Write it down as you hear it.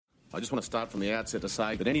I just want to start from the outset to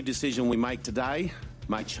say that any decision we make today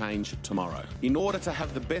may change tomorrow. In order to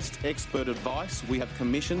have the best expert advice, we have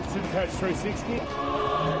commissioned Supercoach 360.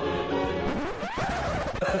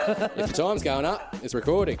 If the time's going up, it's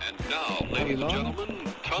recording. And now, ladies and gentlemen,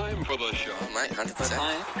 time for the show. Mate,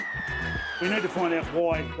 100%. We need to find out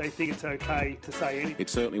why they think it's okay to say anything.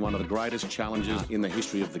 It's certainly one of the greatest challenges in the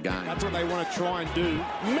history of the game. That's what they want to try and do.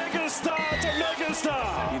 Megastar to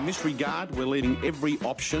megastar! In this regard, we're leaving every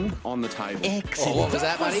option on the table. Excellent. What was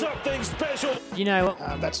that, buddy? Something special. You know,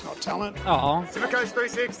 That's not talent. Supercoach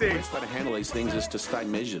 360. The best way to handle these things is to stay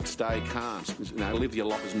measured, stay calm, live your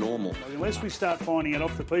life as normal. Unless we start finding it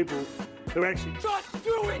off the people who actually just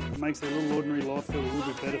do it, it makes their little ordinary life feel a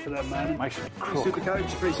little bit better for that moment. Makes it cool. Supercoach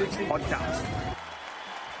 360 podcast.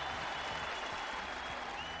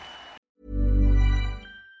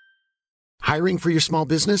 Hiring for your small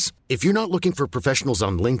business? If you're not looking for professionals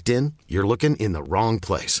on LinkedIn, you're looking in the wrong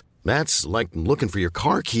place. That's like looking for your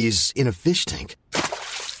car keys in a fish tank.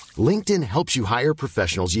 LinkedIn helps you hire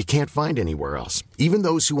professionals you can't find anywhere else, even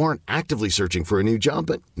those who aren't actively searching for a new job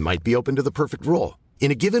but might be open to the perfect role. In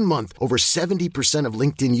a given month, over 70% of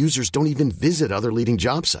LinkedIn users don't even visit other leading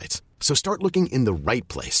job sites. So start looking in the right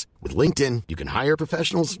place. With LinkedIn, you can hire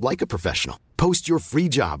professionals like a professional. Post your free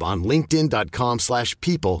job on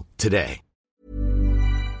linkedin.com/people today.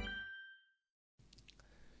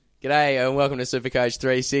 G'day and welcome to Supercoach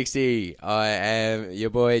 360. I am your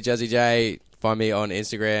boy Jazzy J. Find me on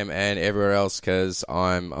Instagram and everywhere else because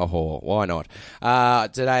I'm a whore. Why not?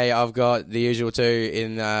 Today I've got the usual two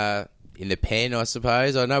in the pen, I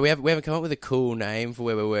suppose. I know we haven't come up with a cool name for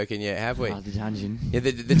where we're working yet, have we? oh, the dungeon. Yeah,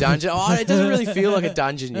 the dungeon. Oh, it doesn't really feel like a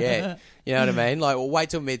dungeon yet. You know what I mean? Like, we'll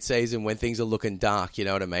wait till mid-season when things are looking dark, you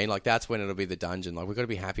know what I mean? Like, that's when it'll be the dungeon. Like, we've got to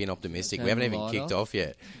be happy and optimistic. Turn We haven't the even light kicked off. off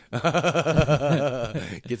yet.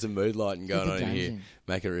 Get some mood lighting going The on in here. dungeon.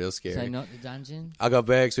 Make it real scary. So not the dungeon? I got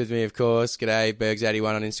Bergs with me, of course. G'day,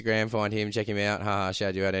 Bergs81 on Instagram. Find him, check him out. Haha,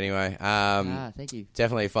 shouted you out anyway. Thank you.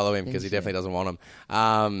 Definitely follow him because he Thanks, definitely doesn't want him.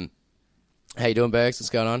 How you doing, Bergs? What's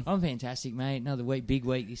going on? I'm fantastic, mate. Another big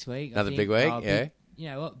week this week. Another big week, yeah. You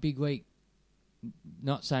know what? Big week.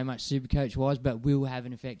 Not so much Supercoach-wise, but will have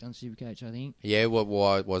an effect on Supercoach, I think. Yeah,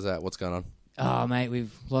 why was that? What's going on? Oh, mate,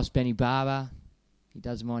 we've lost Benny Barber. He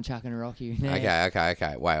doesn't mind chucking a rock here and there.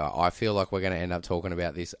 Okay. Wait, I feel like we're going to end up talking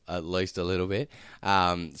about this at least a little bit.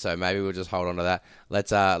 So maybe we'll just hold on to that.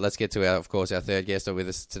 Let's get to our third guest with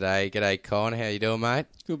us today. G'day, Con. How you doing, mate?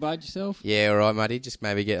 Good, bud. Yourself? Yeah, all right, matey. Just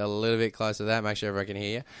maybe get a little bit closer to that. Make sure everyone can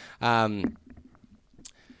hear you.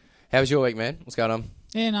 How was your week, man? What's going on?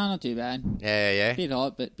 Yeah, no, not too bad. Yeah. Bit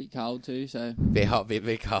hot, but bit cold too, so... Bit hot, bit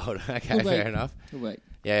cold. Okay, Good fair week. enough. Good week.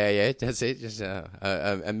 Yeah. That's it. Just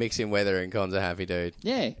a mix in weather and Con's a happy dude.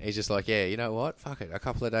 Yeah, He's just like, yeah, you know what? Fuck it. A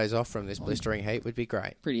couple of days off from this blistering heat would be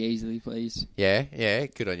great. pretty easily, please. Yeah.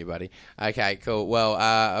 Good on you, buddy. Okay, cool. Well,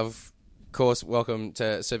 of course, welcome to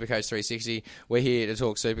Supercoach 360. We're here to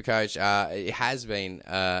talk Supercoach. It has been,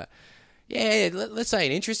 let's say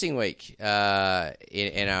an interesting week in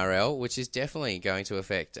NRL, which is definitely going to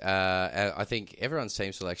affect, I think, everyone's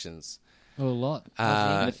team selections. A lot.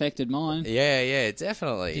 It affected mine. Yeah,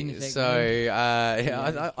 definitely. Didn't affect So, me.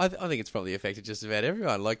 I think it's probably affected just about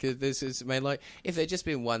everyone. Like, this is, I mean, like, if there'd just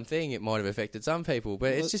been one thing, it might have affected some people.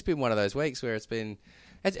 But it's just been one of those weeks where it's been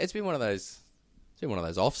one of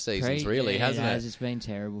those off seasons, really, hasn't it? It's been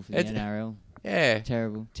terrible for the NRL. Yeah.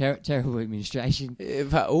 Terrible. Terrible administration.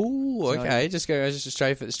 Okay. Just go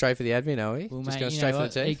straight for the admin, are we? Well, Just mate, going you straight know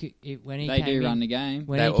for the what? teeth. They do run the game.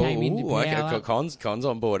 When he came into power... Okay. Cons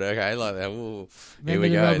on board. Okay, like that. Ooh, here Remember we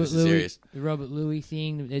the go. Robert This is Louis, serious. the Robert Louis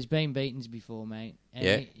thing? There's been beatings before, mate. And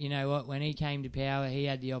Yeah. you know what? When he came to power, he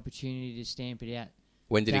had the opportunity to stamp it out.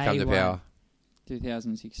 When did he come to Day power? one.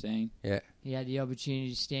 2016. Yeah. He had the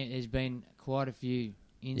opportunity to stamp... There's been quite a few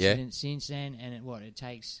incidents since then, and it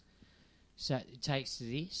takes... So it takes to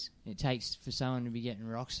this. It takes for someone to be getting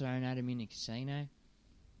rocks thrown at him in a casino.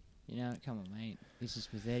 You know, come on, mate. This is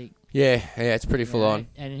pathetic. Yeah, it's pretty full on.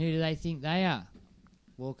 And who do they think they are?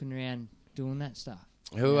 Walking around doing that stuff.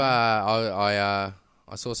 Who I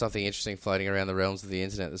saw something interesting floating around the realms of the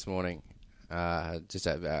internet this morning. Just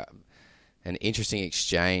an interesting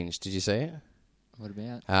exchange. Did you see it? What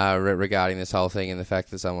about? Regarding this whole thing and the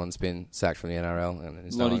fact that someone's been sacked from the NRL and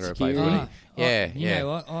is no Lottie longer a play security. footy. You know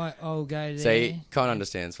what? I'll go there. See, Con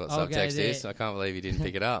understands what I'll go subtext there. is. I can't believe you didn't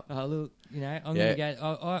pick it up. Oh, look, you know, I'm Yeah. going to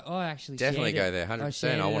go... I actually Definitely shared go there, it.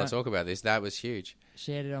 100%. I want to talk about this. That was huge.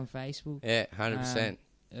 Shared it on Facebook. Yeah, 100%.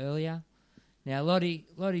 Earlier. Now, Lottie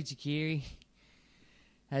Takiri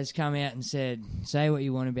has come out and said, say what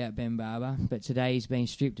you want about Ben Barber, but today he's been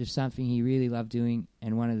stripped of something he really loved doing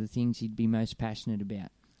and one of the things he'd be most passionate about.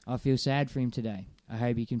 I feel sad for him today. I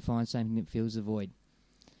hope he can find something that fills the void.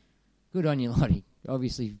 Good on you, Lottie.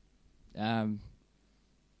 Obviously,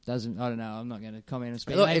 doesn't. I don't know. I'm not going to comment on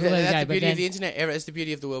speed. Look, that's the beauty of the internet. It's the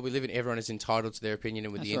beauty of the world we live in. Everyone is entitled to their opinion,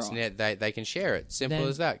 and with the internet, they can share it. Simple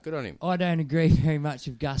as that. Good on him. I don't agree very much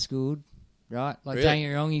with Gus Gould, right? Like, Really? don't get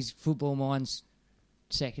me wrong, his football mind's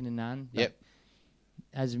second to none. Yep.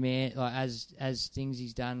 As a man, like as things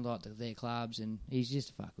he's done, like to their clubs, and he's just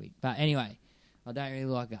a fuckwit. But anyway, I don't really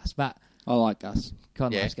like Gus, but I like Gus.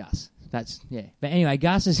 Con likes Gus. That's But anyway,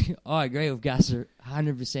 Gus is. I agree with Gus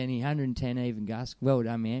 100%, 110 even. Gus, well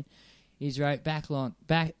done, man. He's wrote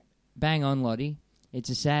bang on, Lottie. It's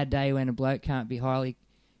a sad day when a bloke can't be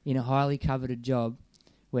in a highly coveted job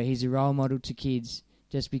where he's a role model to kids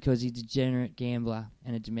just because he's a degenerate gambler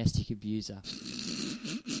and a domestic abuser.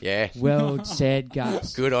 Yeah. Well said,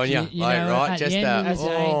 Gus. Good on you. Right? Just That's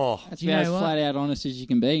about as flat out honest as you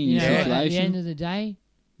can be in your situation. At the end of the day,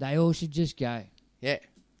 they all should just go. Yeah.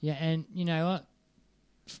 Yeah, and you know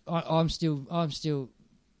what? I'm still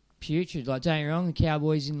putrid. Like, don't get me wrong, the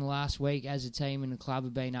Cowboys in the last week as a team and the club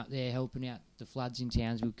have been up there helping out the floods in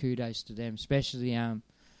Townsville. Kudos to them, especially I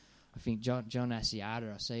think John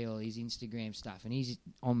Asiata. I see all his Instagram stuff, and he's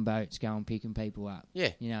on boats going picking people up. Yeah,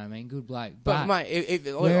 you know what I mean. Good bloke. But mate,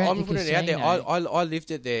 I'm putting it out there. I lived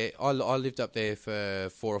it there. I lived up there for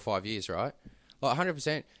 4 or 5 years, right? Like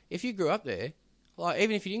 100%. If you grew up there, like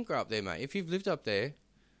even if you didn't grow up there, mate, if you've lived up there,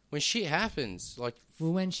 when shit happens, like,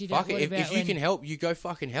 when shit fuck it. If you can help, you go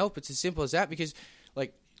fucking help. It's as simple as that, because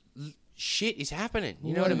like shit is happening.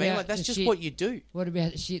 You know what I mean? Like, that's just what you do. What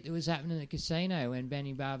about the shit that was happening at the casino when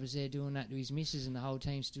Benny Barr was there doing that to his missus and the whole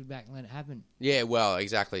team stood back and let it happen? Yeah, well,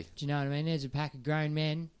 exactly. Do you know what I mean? There's a pack of grown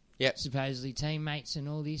men, supposedly teammates and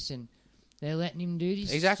all this, and they're letting him do this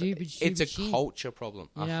stupid It's a shit. culture problem,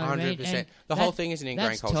 100%. The And whole thing is an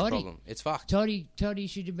ingrained culture problem. It's fucked. Toddy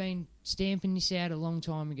should have been stamping this out a long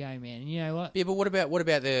time ago, man. And you know what? Yeah, but what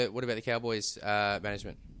about the Cowboys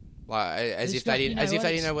management? Like, as if they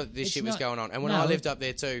didn't know what this shit was going on. And when I lived up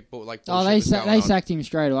there too, but like, they sacked him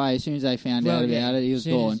straight away as soon as they found out about it. He was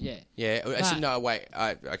gone. No, wait.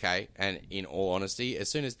 Okay, and in all honesty, as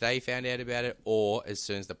soon as they found out about it, or as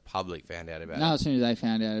soon as the public found out about it. No, as soon as they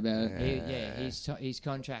found out about it. His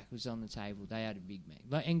contract was on the table. They had a big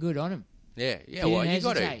man, and good on him. Yeah. Well, you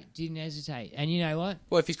got to. Didn't hesitate. And you know what?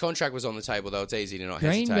 Well, if his contract was on the table, though, it's easy to not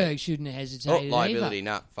hesitate. Greenberg shouldn't have hesitated. Liability, either.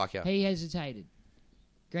 nah, fuck you. He hesitated.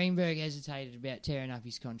 Greenberg hesitated about tearing up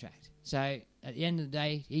his contract. So, at the end of the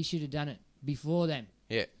day, he should have done it before them.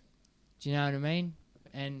 Yeah. Do you know what I mean?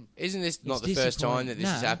 And isn't this not the first time that this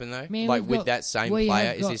has happened, though? Man, like, with that same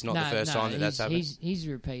player, is this not the first time that's happened? He's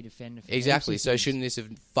a repeat offender. Exactly. So shouldn't this have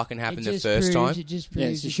fucking happened the first time? It just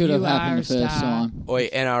proves it should have happened the first time. Oi,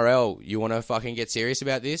 NRL, you want to fucking get serious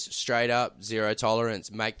about this? Straight up, zero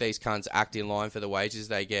tolerance. Make these cunts act in line for the wages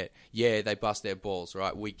they get. Yeah, they bust their balls,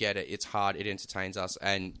 right? We get it. It's hard. It entertains us.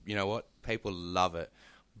 And you know what? People love it.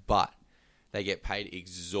 But they get paid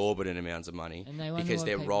exorbitant amounts of money because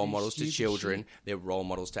they're role models to children. They're role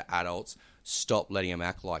models to adults. Stop letting them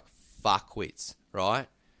act like fuckwits, right?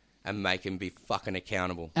 And make them be fucking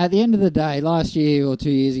accountable. At the end of the day, last year or 2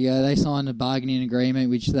 years ago, they signed a bargaining agreement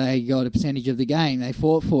which they got a percentage of the game. They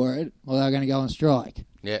fought for it, or they were going to go on strike.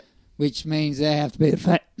 Yeah. Which means they have to be the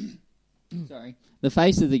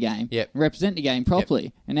face of the game, represent the game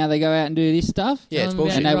properly. And now they go out and do this stuff. Yeah, it's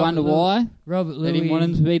bullshit. And they wonder why. Robert Louis, they didn't want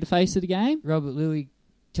him to be the face of the game. Robert Louis,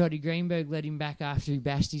 Toddy Greenberg let him back after he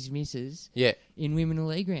bashed his missus in Women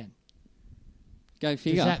League round. Go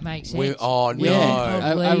figure. Does that make sense? Oh, no.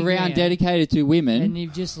 A round dedicated to women. And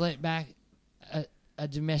you've just let back a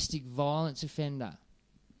domestic violence offender.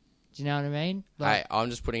 Do you know what I mean? Hey, I'm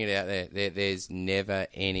just putting it out there. There's never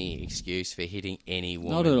any excuse for hitting any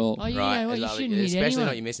woman. Not at all. Oh, you know what? You shouldn't hit especially anyone.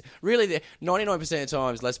 not your missus. Really, 99% of the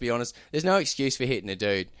times, let's be honest, there's no excuse for hitting a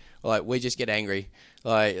dude. Like, we just get angry.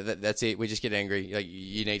 Like, that's it. We just get angry. Like,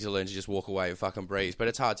 you need to learn to just walk away and fucking breathe. But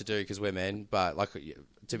it's hard to do because we're men. But, like,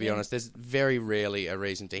 to be honest, there's very rarely a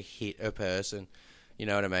reason to hit a person. You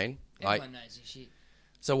know what I mean? Everyone knows this shit.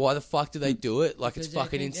 So why the fuck do they do it? Like, because it's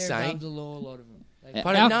fucking insane. They're above the law, a lot of them.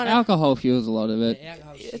 Alcohol fuels a lot of it.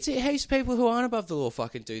 It's heaps of people who aren't above the law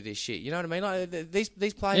fucking do this shit. You know what I mean? Like these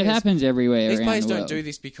players. It happens everywhere. These players don't do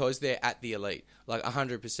this because they're at the elite, like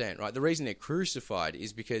 100%. Right? The reason they're crucified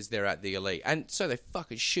is because they're at the elite, and so they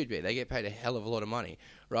fucking should be. They get paid a hell of a lot of money,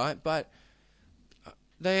 right? But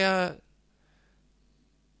they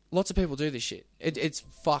lots of people do this shit. It's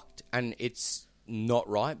fucked and it's not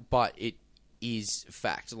right, but it is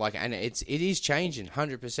fact. Like, and it is changing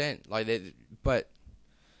 100%. Like,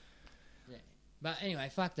 but anyway,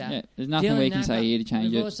 fuck that. Yeah, there's nothing Dylan we can Napa, say here to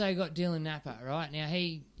change we've it. also got Dylan Napa, right? Now,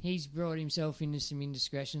 he he's brought himself into some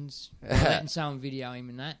indiscretions by letting someone video him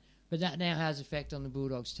and that. But that now has effect on the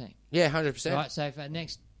Bulldogs team. Yeah, 100%. Right, so for the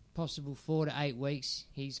next possible 4 to 8 weeks,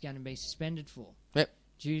 he's going to be suspended for. Yep.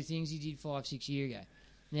 Due to things he did 5-6 years ago.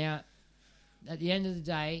 Now, at the end of the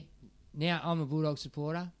day, now I'm a Bulldog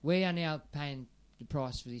supporter. We are now paying the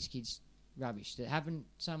price for this kid's rubbish that happened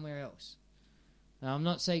somewhere else. Now, I'm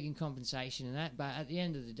not seeking compensation and that, but at the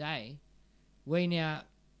end of the day, we now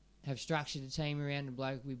have structured a team around the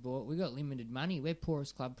bloke we bought. We've got limited money. We're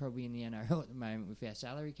poorest club probably in the NRL at the moment with our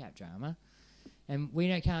salary cap drama. And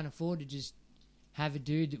we can't afford to just have a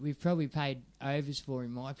dude that we've probably paid overs for,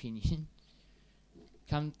 in my opinion,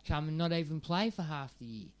 come and not even play for half the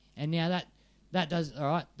year. And now that does, all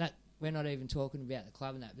right, that we're not even talking about the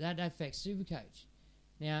club and that, but that affects Supercoach.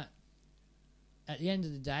 Now, at the end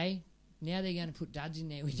of the day, now they're going to put duds in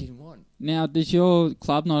there we didn't want. Now, does your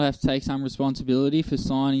club not have to take some responsibility for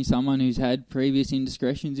signing someone who's had previous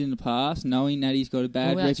indiscretions in the past, knowing that he's got a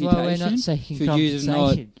bad reputation? Why we're not seeking Should you have not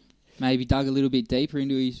compensation. maybe dug a little bit deeper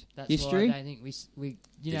into his That's history? why I don't think we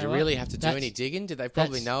Did you really have to do any digging? Did they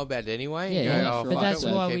probably know about it anyway? Yeah, Go, but that's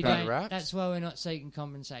why we don't. Wraps? That's why we're not seeking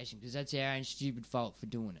compensation, because that's our own stupid fault for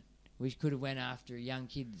doing it. We could have went after a young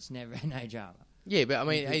kid that's never had no drama. Yeah, but I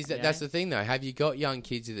mean, that's the thing though. Have you got young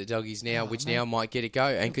kids at the Doggies now, which now might get a go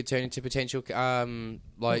and could turn into potential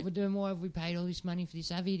What we're doing? Why have we paid all this money for this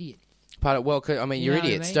other idiot? part of, well, I mean, You you're know what I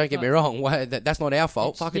idiots. mean? Don't get me wrong. That's not our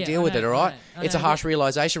fault. Fucking deal with it, all right? I It's a know, harsh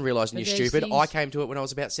realisation, realising but you're there's stupid. I things- came to it when I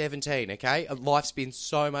was about 17, okay? Life's been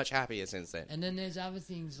so much happier since then. And then there's other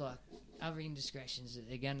things like other indiscretions that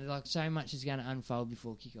they're going to, like, so much is going to unfold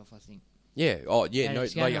before kickoff, I think. Yeah. Oh, yeah. And No,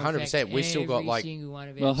 it's like gonna 100%. affect We've still got every like. single one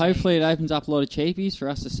of our Well, teams. hopefully it opens up a lot of cheapies for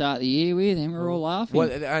us to start the year with, and we're all laughing. Well,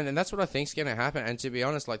 and that's what I think's going to happen. And to be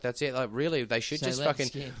honest, like that's it. Like really, they should So just let fucking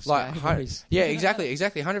scams like, go, boys. yeah, exactly,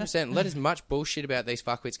 100%. Let as much bullshit about these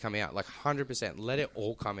fuckwits come out. Like 100%. Let it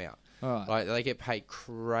all come out. All right. Like they get paid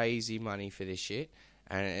crazy money for this shit,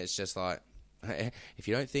 and it's just like. If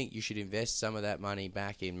you don't think you should invest some of that money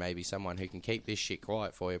back in maybe someone who can keep this shit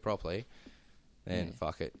quiet for you properly, then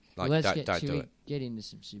fuck it. Like, Well, don't do it. Get into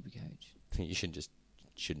some Supercoach. You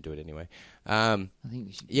shouldn't do it anyway. I think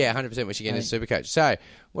we should. Yeah, 100%. We should get into Supercoach. So,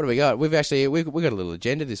 what do we got? We've got a little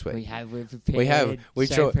agenda this week. We're prepared. We've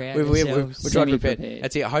so tried. proud of We're ourselves. trying to prepare. Semi-prepared.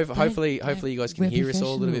 That's it. Hopefully, you guys can we're hear us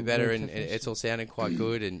all a little bit professional. better, We're and professional. it's all sounding quite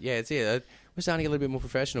good. And yeah, it's it. We're starting to get a little bit more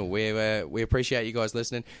professional. We appreciate you guys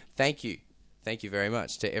listening. Thank you very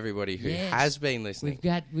much to everybody who Yes. has been listening.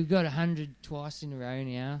 We've got 100 twice in a row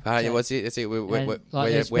now. Yeah, So- what's it? That's it. We're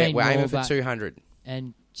there's been aiming more, for but- 200.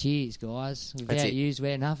 And cheers, guys. That's Without it. yous,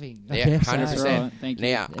 we're nothing. Yeah, So- 100%. Right, thank you.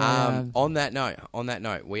 Now, Yeah. on that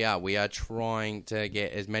note, we are trying to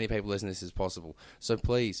get as many people listening to this as possible. So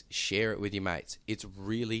please share it with your mates. It's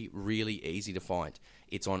really, really easy to find.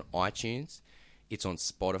 It's on iTunes. It's on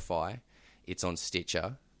Spotify. It's on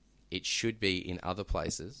Stitcher. It should be in other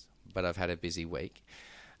places, but I've had a busy week.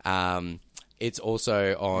 It's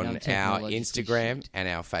also on I'm our technologically Instagram shit. and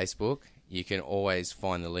our Facebook. You can always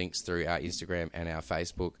find the links through our Instagram and our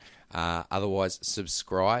Facebook. Otherwise,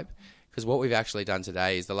 subscribe. Because what we've actually done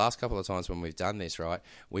today is the last couple of times when we've done this, right,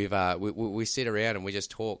 we sit around and we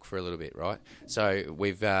just talk for a little bit, right? So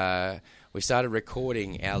we started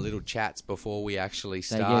recording our little chats before we actually get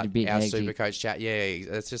start a bit our hectic. Supercoach chat. Yeah,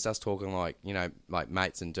 it's just us talking like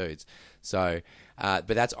mates and dudes. So, but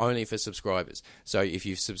that's only for subscribers. So if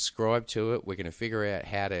you've subscribed to it, we're going to figure out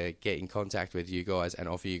how to get in contact with you guys and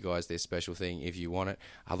offer you guys this special thing if you want it.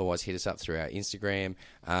 Otherwise, hit us up through our Instagram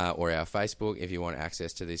or our Facebook if you want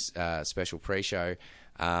access to this special pre-show.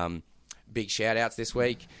 Big shout-outs this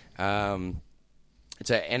week. It's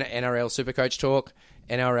a NRL Supercoach Talk,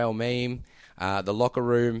 NRL Meme, The Locker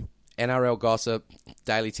Room, NRL Gossip,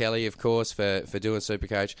 Daily Telly, of course, for doing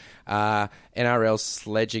Supercoach, NRL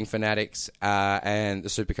Sledging Fanatics, and the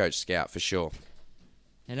Supercoach Scout for sure.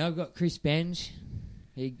 And I've got Chris Benj.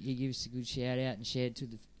 He gives a good shout out and shared to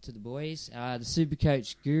the boys. The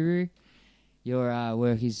Supercoach Guru. Your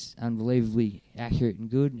work is unbelievably accurate and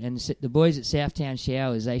good. And the boys at Southtown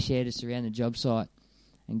Showers, they shared us around the job site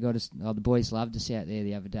and got us. Oh, the boys loved us out there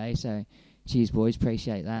the other day. So, cheers, boys.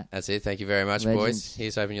 Appreciate that. That's it. Thank you very much, Legends. boys.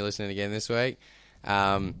 Here's hoping you're listening again this week.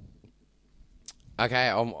 Okay,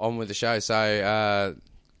 on with the show. So,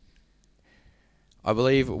 I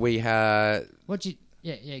believe we have... What you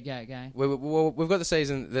Yeah, go. We've got the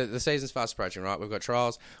season. The season's fast approaching, right? We've got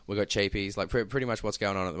trials. We've got cheapies. Like pretty much what's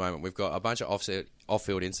going on at the moment. We've got a bunch of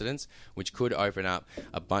off-field incidents, which could open up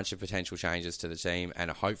a bunch of potential changes to the team, and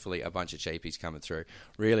hopefully a bunch of cheapies coming through.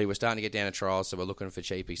 Really, we're starting to get down to trials, so we're looking for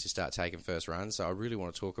cheapies to start taking first runs. So I really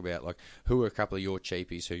want to talk about like who are a couple of your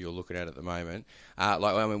cheapies who you're looking at the moment.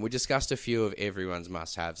 We discussed a few of everyone's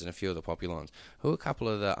must-haves and a few of the popular ones. Who are a couple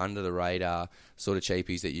of the under-the-radar sort of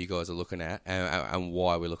cheapies that you guys are looking at, and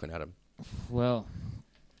why we're looking at them? Well,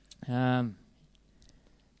 I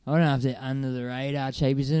don't know if they're under the radar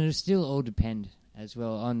cheapies, and it'll still all depend as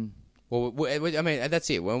well on. Well, I mean, that's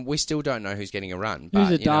it. Well, we still don't know who's getting a run. Who's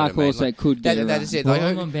But, a dark horse that could get a run? That is it. Well, Like,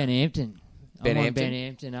 I'm on Ben Hampton. Ben I'm on Hampton? Ben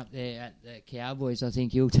Hampton up there at the Cowboys. I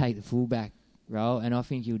think he'll take the fullback role, and I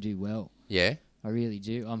think he'll do well. Yeah. I really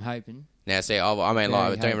do. I'm hoping. Now, see, I mean, Very like,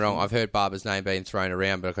 don't get me wrong. hopeful. I've heard Barber's name being thrown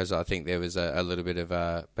around because I think there was a little bit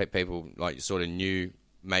of people like sort of knew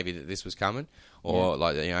maybe that this was coming, or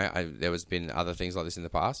there was been other things like this in the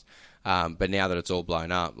past. But now that it's all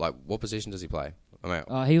blown up, like, what position does he play? I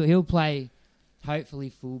mean, He'll play hopefully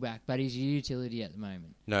fullback, but he's a utility at the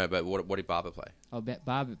moment. no, but what did Barber play? I'll bet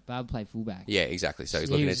Barber played fullback. Yeah, exactly. So he's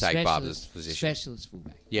He looking was to take Barber's specialist- position. Specialist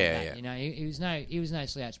fullback. Yeah, Like, yeah. You know, he was no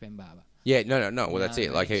slouch, Ben Barber. Yeah, no. Well, You that's know it.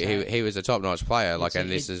 what I Like mean? he was a top-notch player. Like, It's and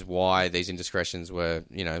a- this is why these indiscretions were,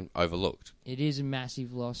 overlooked. It is a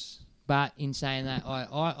massive loss. But in saying that,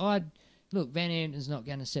 I look, Van Hampton's not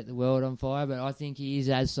going to set the world on fire, but I think he is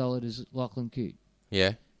as solid as Lachlan Coote.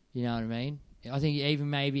 Yeah. You know what I mean? I think he even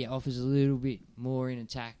maybe offers a little bit more in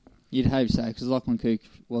attack. You'd hope so, because Lachlan Cook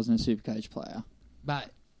wasn't a Supercoach player.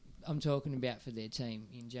 But I'm talking about for their team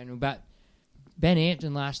in general. But Ben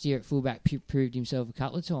Hampton last year at fullback proved himself a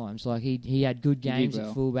couple of times. Like he had good games well.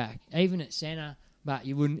 at fullback, even at centre. But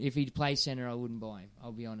you wouldn't if he'd play centre. I wouldn't buy him.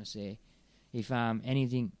 I'll be honest there. If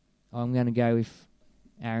anything, I'm going to go with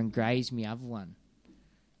Aaron Gray's my other one.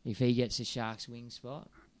 If he gets a Sharks wing spot,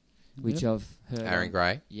 which I've heard. Aaron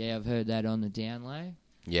Gray. Yeah, I've heard that on the down low.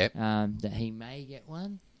 Yep. That he may get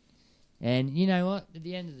one. And you know what? At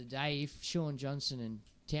the end of the day, if Sean Johnson and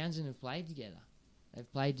Townsend have played together, they've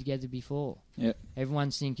played together before. Yep.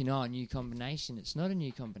 Everyone's thinking, a new combination. It's not a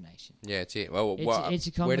new combination. Yeah, it's it. Well, It's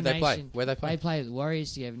a combination. where did they play? Where they play? They play with the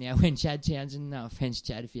Warriors together. Now, when Chad Townsend, no offence,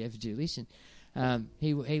 Chad, if you ever do listen,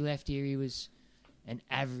 he left here, he was an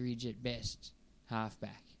average at best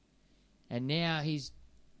halfback. And now he's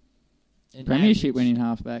an Premiership average- winning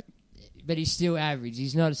halfback. but he's still average.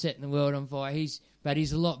 He's not setting the world on fire. But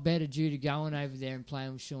he's a lot better due to going over there and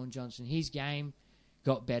playing with Sean Johnson. His game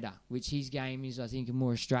got better, which his game is, I think, a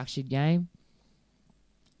more structured game.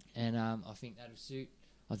 And I think that'll suit.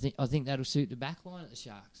 I think that'll suit the back line at the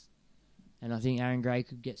Sharks. And I think Aaron Gray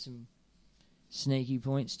could get some sneaky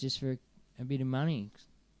points just for a bit of money.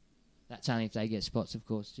 That's only if they get spots, of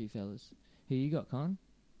course, too, fellas. Who you got, Con?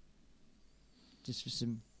 Just for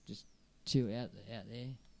just two out there.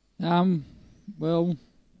 Well,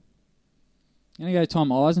 going to go Tom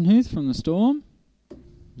Eisenhuth from the Storm.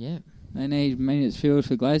 Yeah. They need minutes filled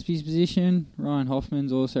for Glasby's position. Ryan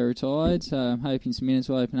Hoffman's also retired, so I'm hoping some minutes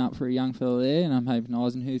will open up for a young fella there, and I'm hoping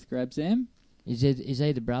Eisenhuth grabs them. Is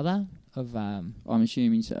he the brother of? I'm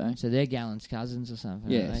assuming so. So they're Gallen's cousins or something.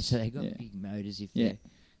 Yes. Aren't they? So they got Yeah. big motors if Yeah. they're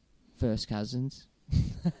first cousins.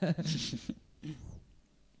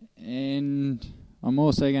 And I'm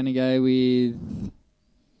also going to go with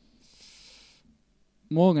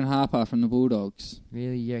Morgan Harper from the Bulldogs.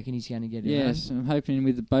 Really, you reckon he's going to get it? Yes, I'm hoping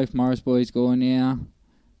with both Morris boys gone now,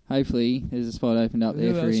 hopefully there's a spot opened up there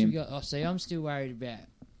Who for else him. we got? Oh, see, I'm still worried about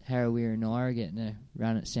Harawira and Naira getting a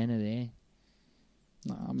run at centre there.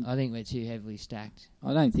 I think we're too heavily stacked.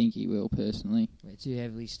 I don't think he will, personally. We're too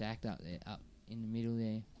heavily stacked up there, up in the middle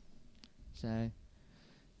there. So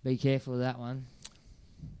be careful of that one,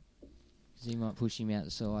 because he might push him out the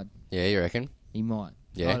side. Yeah, you reckon? He might.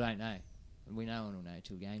 Yeah. I don't know. We no one will know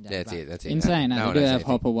till game day. That's but it. That's it. In saying No that, one they do knows have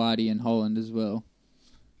anything. Hopper, Waddy and Holland as well,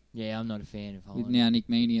 Yeah, I'm not a fan of Holland. with now Nick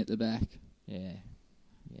Meaney at the back. Yeah,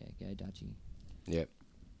 go Dutchy. Yep.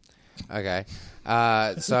 Okay.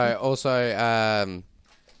 So also,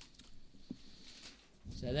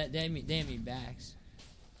 So they're me backs.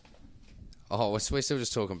 we're still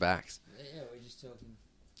just talking backs. Yeah, we're just talking.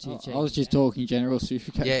 I was just talking general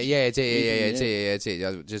Supercoach. Yeah, it's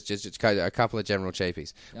it. Just a couple of general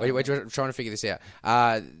cheapies. We're trying to figure this out.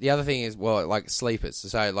 The other thing is, like sleepers.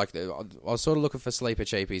 So, like, I was sort of looking for sleeper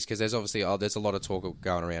cheapies because there's obviously there's a lot of talk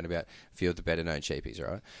going around about a few of the better known cheapies,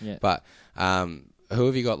 right? Yeah. But who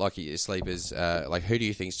have you got like your sleepers? Like, who do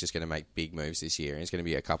you think is just going to make big moves this year? And it's going to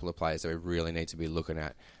be a couple of players that we really need to be looking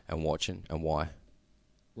at and watching, and why?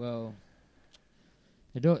 Well,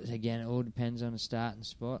 Again, it all depends on the starting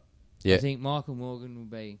spot. Yeah. I think Michael Morgan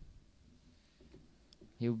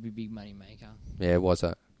he'll be big money maker. Yeah, what's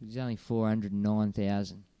that? He's only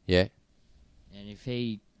 409,000. Yeah. And if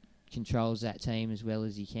he controls that team as well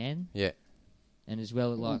as he can, Yeah. and as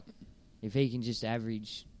well, like, if he can just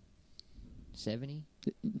average 70.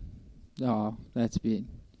 Oh, that's a bit.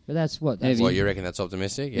 But that's what. Heavy. What, you reckon that's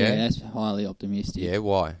optimistic? Yeah, Yeah. that's highly optimistic. Yeah,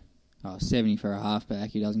 why? 70 for a halfback.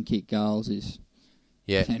 He doesn't kick goals is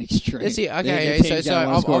Yeah. an extreme. That's it. They're Okay, the teams so that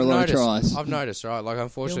wanna score a lot of tries. I've noticed, right? Like,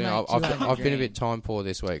 unfortunately, He'll make I've 200 been a grand. bit time poor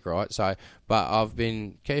this week, right? So, but I've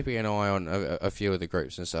been keeping an eye on a few of the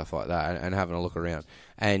groups and stuff like that, and having a look around.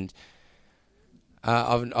 And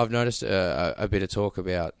I've noticed a bit of talk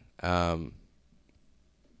about.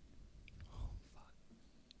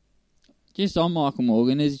 Just on Michael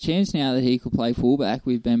Morgan, there's a chance now that he could play fullback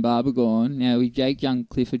with Ben Barber gone. Now with Jake Young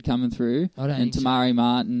Clifford coming through I don't and think so. Tamari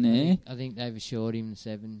Martin there. I think they've assured him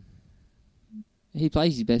 7. He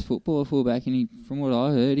plays his best football at fullback, and from what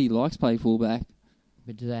I heard, he likes play fullback.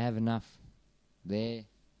 But do they have enough there?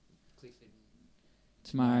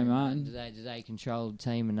 Tamari Martin. Do they control the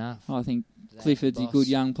team enough? I think Do they have Clifford's the a good boss?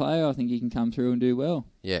 young player. I think he can come through and do well.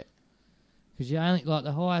 Yeah. Because you only like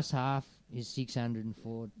the highest half is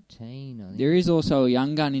 614. I think. There is also a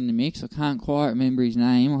young gun in the mix. I can't quite remember his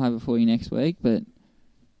name. I'll have it for you next week, but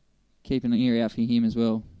keep an ear out for him as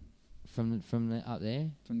well. from the up there.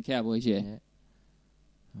 From the Cowboys, yeah.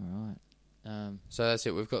 All right. So that's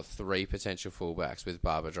it. We've got 3 potential fullbacks with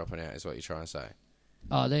Barber dropping out, is what you're trying to say.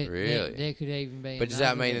 Oh, really? There could even be. But does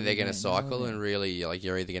that another mean that they're going to game, cycle no, and really, like,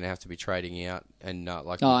 you're either going to have to be trading out and not,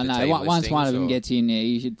 like, Oh, with the no. team Once one of listings, them or- gets in there,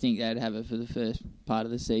 you should think they'd have it for the first part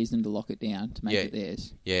of the season to lock it down, to make it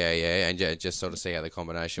theirs. Yeah, and just sort of see how the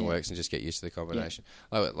combination works and just get used to the combination.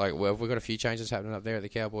 Like, well, have we got a few changes happening up there at the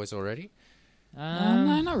Cowboys already?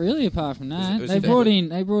 No, not really. Apart from that, was they it brought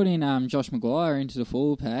in Josh Maguire into the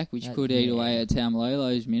forward pack, which That- could eat yeah. away at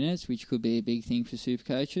Taumalolo's minutes, which could be a big thing for super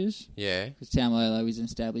coaches. Yeah. Because Taumalolo is an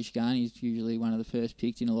established gun. He's usually one of the first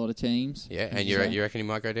picked in a lot of teams. Yeah, and you reckon he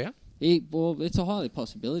might go down? Well, it's a highly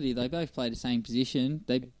possibility. They both play the same position.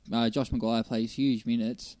 Josh Maguire plays huge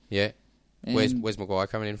minutes. Yeah. And Where's Maguire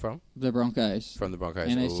coming in from? the Broncos? From the Broncos.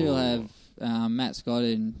 And they still Ooh. have Matt Scott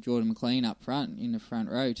and Jordan McLean up front in the front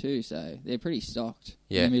row too. So they're pretty stocked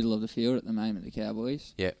Yeah. in the middle of the field at the moment, the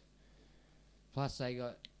Cowboys. Yeah. Plus, they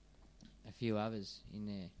got a few others in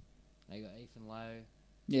there. They got Ethan Lowe.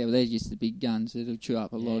 Yeah, well, they're just the big guns that'll chew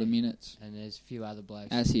up a lot of minutes. And there's a few other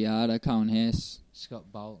blokes. Asiata, Cohen Hess.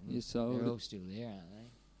 Scott Bolton. Yes, so- They're all still there, aren't they?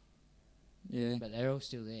 Yeah. But they're all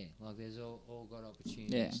still there. Like, there's all got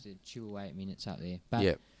opportunities Yeah. to chew away at minutes up there. But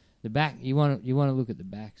Yep. the back, you want to look at the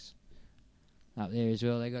backs up there as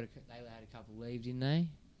well. They had a couple leave, didn't they?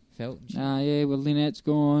 Felton. Yeah, well, Lynette's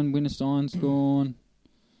gone. Winterstein's gone.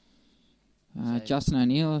 Justin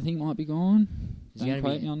O'Neill, I think, might be gone. There's Don't gonna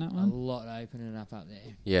quote be me on that a one. lot opening up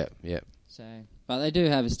there. Yeah. So But they do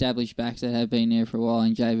have established backs that have been there for a while,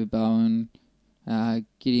 in Javid Bowen,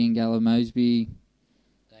 Gideon Gallo-Mosby.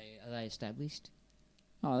 are they established?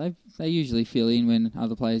 Oh, they usually fill in when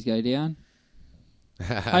other players go down.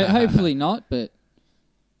 Hopefully not, but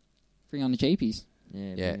bring on the cheapies.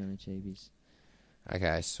 Yeah. Bring on the cheapies.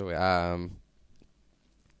 Okay, so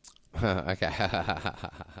okay.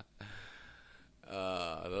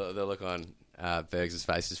 The look on Bergs'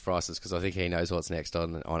 face is priceless because I think he knows what's next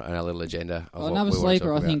on our little agenda. Of what Another we wanna sleeper,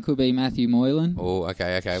 talk I about. think, could be Matthew Moylan. Oh,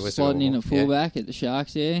 okay. We're Slotting in at yeah. fullback at the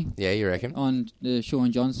Sharks there. Yeah, you reckon? On the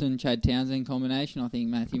Sean Johnson, Chad Townsend combination, I think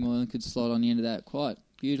Matthew Moylan could slot on the end of that quite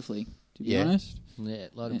beautifully, to be honest. Yeah,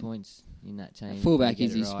 a lot of points in that team. Fullback if they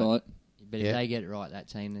is get his it right. spot. But if they get it right, that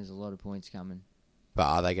team, there's a lot of points coming. But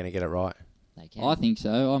are they going to get it right? They can. I think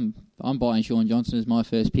so. I'm buying Sean Johnson as my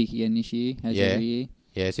first pick again this year, as every year.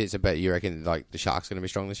 Yeah, so it's about, you reckon, like, the Sharks going to be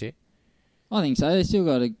strong this year? I think so. They've still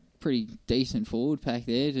got a pretty decent forward pack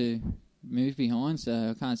there to move behind,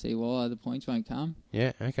 so I can't see why the points won't come.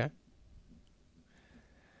 Yeah, okay.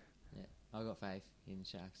 Yeah, I got faith in the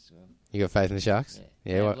Sharks as well. You got faith in the Sharks?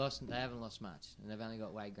 Yeah. Yeah, They haven't lost much, and they've only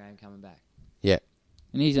got Wade Graham coming back. Yeah.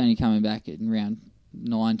 And he's only coming back in round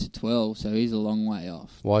 9 to 12, so he's a long way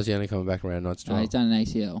off. Why is he only coming back around 9 to 12? He's done an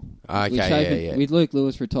ACL. Okay, yeah. With Luke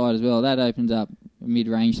Lewis retired as well, that opens up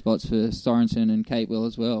mid-range spots for Sorensen and Capewell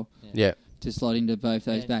as well. Yeah. To slot into both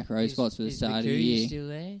those And back row spots for the start of the Bakuya year. still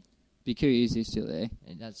there? Bakuya is still there.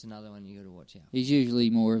 And that's another one you got to watch out. He's usually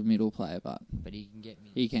more of a middle player, but He can get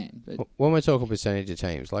me. he can. But When we're talking percentage of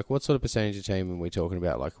teams, like, what sort of percentage of team are we talking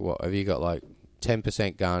about? Like, what have you got, like,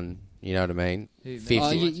 10% gun, you know what I mean? Who,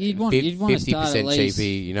 50, you'd want to start at 50% least, cheapy,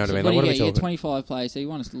 you know what I mean? So Like, what are we you get? talking? 25 players, so you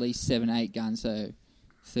want at least 7-8 guns, so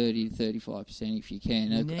 30 to 35% if you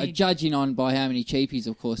can. You need- Judging on by how many cheapies,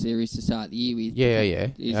 of course, there is to start the year with. Yeah.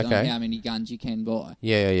 Is on Okay. how many guns you can buy.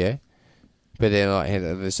 Yeah. But then,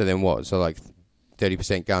 like, so then what? So like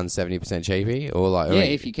 30% guns, 70% cheapy, or like? I Yeah,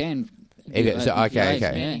 mean, if you can. Okay. As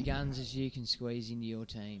Yeah. many guns as you can squeeze into your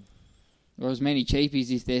team. Or as many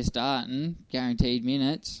cheapies if they're starting, guaranteed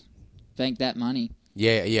minutes. Bank that money.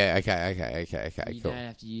 Yeah. Okay. You Cool. don't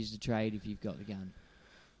have to use the trade if you've got the gun.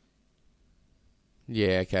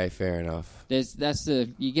 Yeah. Okay. Fair enough.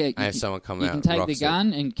 You get. And if someone come you out can and take the rocks it.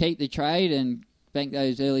 gun and keep the trade and bank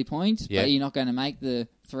those early points, Yeah. but you're not going to make the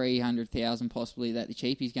 300,000 possibly that the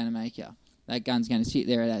cheapie's going to make you. That gun's going to sit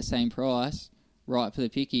there at that same price, right for the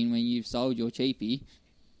picking when you've sold your cheapie.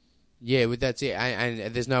 Yeah, well, that's it.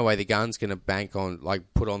 And there's no way the gun's going to bank on, like,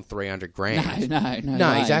 put on 300 grand. No No,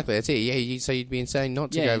 way. exactly. That's it. Yeah, so you'd be insane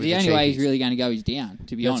not to go Yeah, with the the only way he's cheapies. really going to go is down,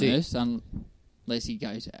 to be That's it. honest, unless he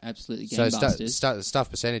goes absolutely So gangbusters. stuff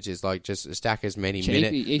percentages, like just stack as many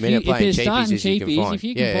Cheapie. minute If playing there's cheapies starting as you can cheapies, find. if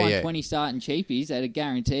you can yeah, find 20 starting cheapies that are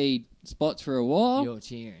guaranteed spots for a while, You're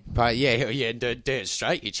cheering. But yeah, do it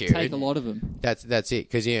straight, you cheering. take a lot of them. That's it,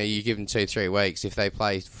 because you give them 2-3 weeks. If they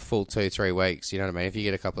play full 2-3 weeks, you know what I mean. If you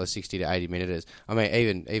get a couple of 60 to 80 minuters, I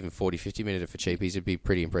mean, even 40-50 minuter for cheapies would be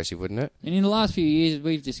pretty impressive, wouldn't it? And in the last few years,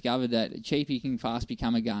 we've discovered that a cheapie can fast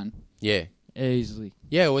become a gun. Yeah. Easily.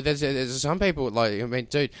 Yeah, well, there's some people, like, I mean,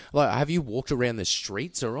 dude, like, have you walked around the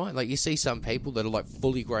streets, all right? Like, you see some people that are, like,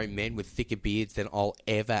 fully grown men with thicker beards than I'll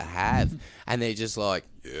ever have, and they're just like,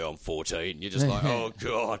 yeah, I'm 14. You're just like, oh,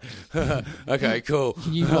 God. Okay, cool.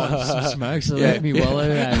 You want some smoke, so Yeah. let me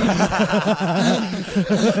wallow out.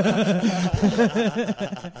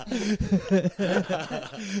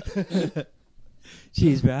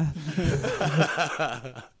 Cheers, bro.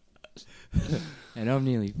 And I'm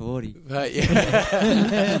nearly 40. But, yeah.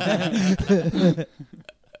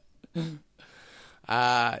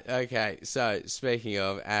 Okay, so speaking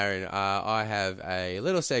of Aaron, I have a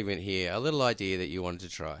little segment here, a little idea that you wanted to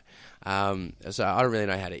try. So I don't really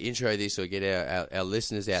know how to intro this or get our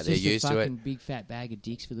listeners out there It's used just a to it. fucking big fat bag of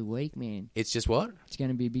dicks for the week, man. It's just what? It's going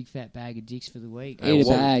to be a big fat bag of dicks for the week. Eat a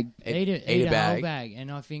what- bag. Eat a Eat a whole bag. bag.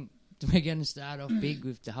 And I think we're going to start off big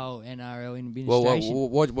with the whole NRL Well, administration.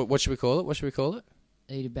 what should we call it? What should we call it?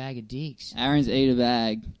 Eat a bag of dicks. Aaron's eat a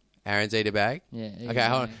bag. Aaron's eat a bag. Yeah. eat Okay, a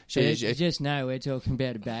hold on. bag. Should- But just know we're talking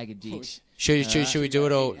about a bag of dicks. Should we do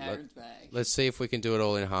it all? Aaron's bag. Let's see if we can do it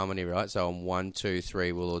all in harmony, right? So on 1, 2,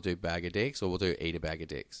 3, we'll all do bag of dicks, or we'll do eat a bag of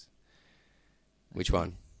dicks. Which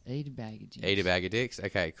one? Eat a bag of dicks. Eat a bag of dicks.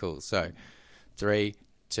 Okay, cool. So 3,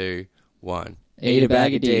 2, 1. Eat a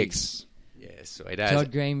bag of dicks. Yeah, sweet as.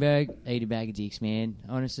 Todd Greenberg, eat a bag of dicks, man.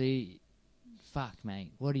 Honestly, fuck,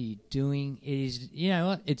 mate. What are you doing? It is, you know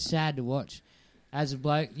what? It's sad to watch. As a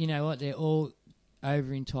bloke, you know what? They're all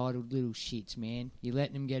over-entitled little shits, man. You're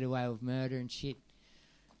letting them get away with murder and shit.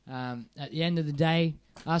 At the end of the day,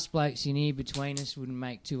 us blokes in here between us wouldn't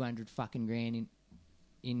make 200 fucking grand in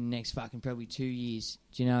the next fucking probably 2 years.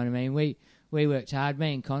 Do you know what I mean? We worked hard.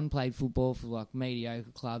 Me and Con played football for like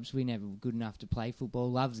mediocre clubs. We never were good enough to play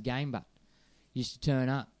football. Loved the game, but used to turn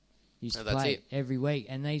up. Used to that's play it. every week.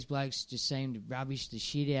 And these blokes just seem to rubbish the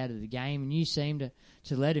shit out of the game. And you seem to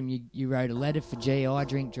let them. You wrote a letter for GI,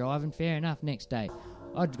 drink driving. Fair enough. Next day,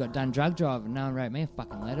 I got done drug driving. No one wrote me a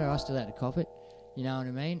fucking letter. I still had to cop it. You know what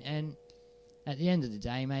I mean? And at the end of the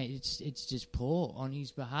day, mate, it's just poor on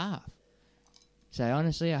his behalf. So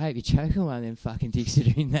honestly, I hope you're choking one of them fucking dicks that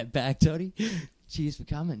are in that bag, Toddy. Cheers for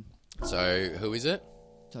coming. So who is it?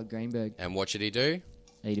 Todd Greenberg. And what should he do?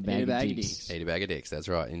 Eat a bag, of dicks. Eat a bag of dicks. That's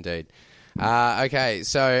right, indeed. Okay,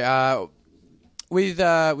 so with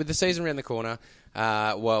the season around the corner,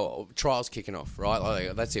 well, trials kicking off, right?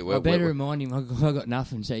 Like, that's it. I better remind him I got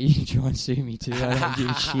nothing, so you can try and sue me too. I don't give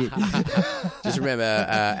a shit. Just remember,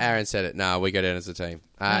 Aaron said it. No, we go down as a team.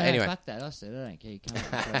 No, Anyway. fuck that. I said I don't care. Come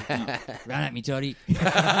on, run at me, Toddy.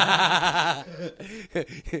 I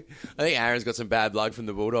think Aaron's got some bad blood from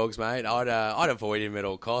the Bulldogs, mate. I'd avoid him at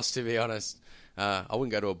all costs, to be honest. I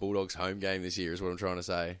wouldn't go to a Bulldogs home game this year, is what I'm trying to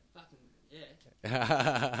say.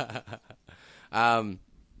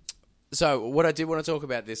 So what I did want to talk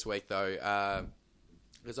about this week, though,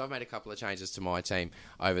 because I've made a couple of changes to my team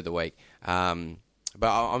over the week, but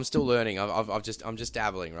I'm still learning. I'm just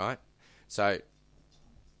dabbling, right? So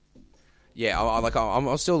yeah,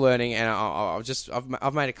 I'm still learning, and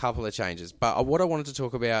I've made a couple of changes. But what I wanted to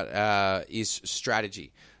talk about is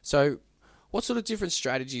strategy. So, what sort of different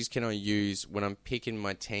strategies can I use when I'm picking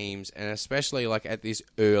my teams, and especially like at this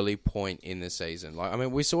early point in the season? Like, I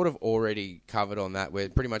mean, we sort of already covered on that. We're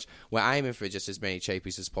aiming for just as many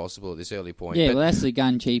cheapies as possible at this early point. Yeah, but well, that's the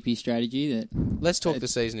gun cheapie strategy that Let's talk the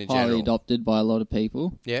season in highly general. adopted by a lot of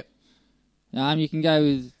people. Yep. You can go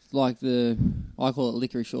with like I call it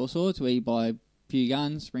licorice all sorts, where you buy a few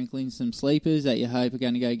guns, sprinkle in some sleepers that you hope are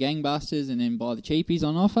going to go gangbusters, and then buy the cheapies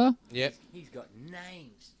on offer. Yep. He's got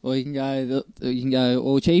names. Or you can go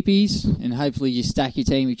all cheapies, and hopefully you stack your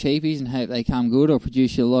team with cheapies and hope they come good or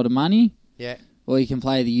produce you a lot of money. Yeah. Or you can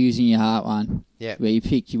play the using your heart one, where you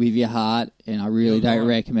pick with your heart, and I really don't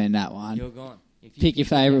recommend that one. You're gone. If you Pick your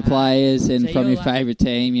favourite players, and So from you're your favourite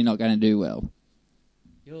team, you're not going to do well.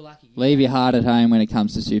 You're lucky. Leave your heart at home when it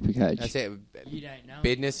comes to Supercoach. That's it. You don't know.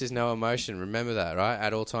 Bidness is no emotion. Remember that, right?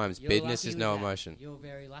 At all times, You're bidness lucky is with no that. emotion. You're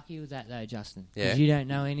very lucky with that, though, Justin. Yeah. Because you don't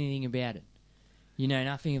know anything about it. You know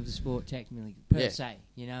nothing of the sport technically, per se.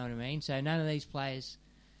 You know what I mean? So none of these players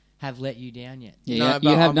have let you down yet. Yeah, you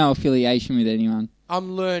have no affiliation with anyone.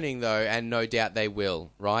 I'm learning, though, and no doubt they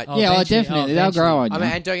will, right? Oh, Yeah, eventually- definitely. They'll grow on you. I mean,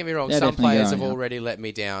 and don't get me wrong, They're some definitely players have growing up. already let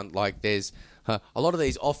me down. Like, there's a lot of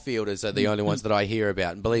these off-fielders are the only ones that I hear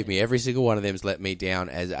about. And believe me, every single one of them's let me down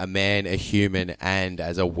as a man, a human, and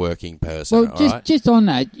as a working person, Well, just on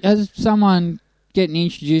that, as someone getting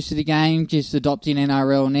introduced to the game, just adopting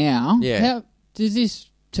NRL now, how does this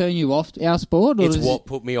turn you off our sport? Or It's does what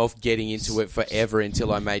put me off getting into it forever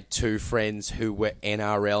until I made two friends who were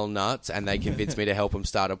NRL nuts and they convinced me to help them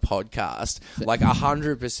start a podcast. Like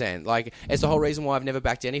 100%. Like, it's the whole reason why I've never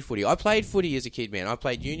backed any footy. I played footy as a kid, man. I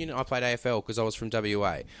played Union, I played AFL because I was from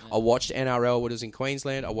WA. I watched NRL when it was in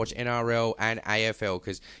Queensland. I watched NRL and AFL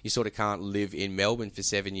because you sort of can't live in Melbourne for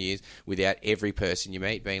 7 years without every person you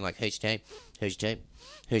meet being like, who's your team? Who's your team?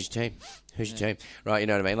 Who's your team? Who's your team? Right, you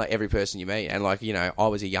know what I mean? Like, every person you meet. And, like, you know, I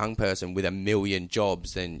was a young person with a million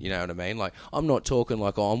jobs, then, you know what I mean? Like, I'm not talking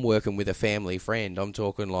like, oh, I'm working with a family friend. I'm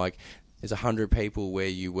talking like there's 100 people where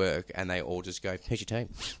you work and they all just go, who's your team?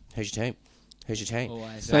 Who's your team? Who's your team?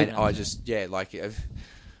 Always. And I just,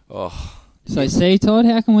 oh. So, see, Todd,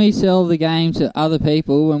 how can we sell the game to other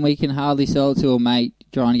people when we can hardly sell it to a mate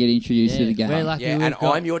trying to get introduced to the game? We're lucky Yeah, we've and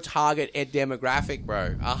got- I'm your target demographic,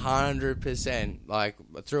 bro. 100%. Like,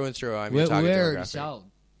 through and through, I'm your target we're already demographic. sold.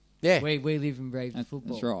 Yeah. We live and breathe football.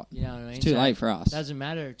 That's right. You know what I mean? It's too late for us. Doesn't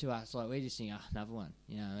matter to us. Like, we just think, another one.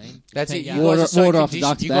 You know what I mean? That's it. Keep You going. guys, are so Water off the conditioned,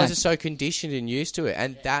 duck's you guys back. are so conditioned and used to it,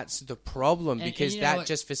 and that's the problem And because you know that what?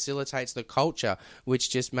 just facilitates the culture,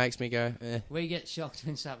 which just makes me go, We get shocked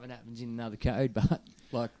when something happens in another code, but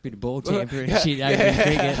like a bit of ball tamper and shit over in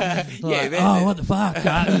cricket. Like, man. oh, what the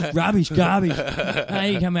fuck? Rubbish.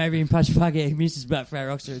 Hey, you come over here and punch fuck out misses but for our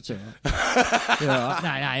Oxford, it's alright. You're alright.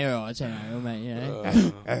 No, you're alright. It's alright, mate, you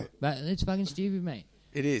know. But it's fucking stupid, mate.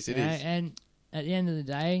 It is, it You know, is. And at the end of the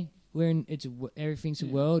day, everything's a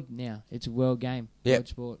world now. It's a world game. Yep. World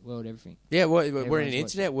sport, world everything. Yeah, we're in an Everyone's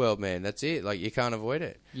internet world, man. That's it. Like, you can't avoid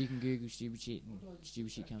it. You can Google stupid shit and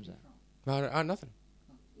stupid shit comes up. Nothing.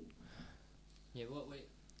 Yeah,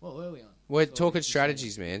 what were we on? We're talking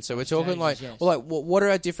strategies, man. So we're talking like, Strategies, yes. well, like, what are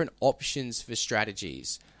our different options for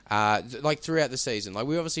strategies? Like throughout the season, like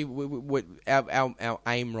we obviously, our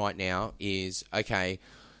aim right now is okay.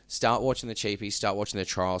 Start watching the cheapies, start watching the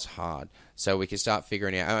trials hard, so we can start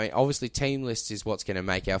figuring out. I mean, obviously, team lists is what's going to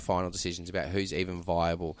make our final decisions about who's even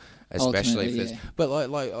viable, especially Ultimately, for this. yeah. But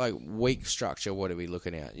like week structure, what are we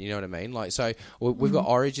looking at? You know what I mean? Like, so we've got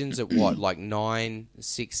origins at what, like 9,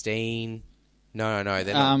 16. No,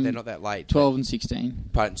 they're not that late. 12 and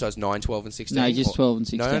 16. Pardon, so it's 9, 12, and 16? No, just 12 and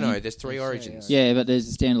 16. No, there's 3 origins. Yeah, but there's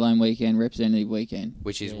a standalone weekend, representative weekend,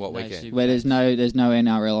 Which is what weekend? where there's no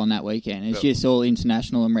NRL on that weekend. It's But- just all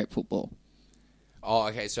international and rep football. Oh,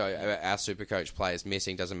 okay, so our Supercoach players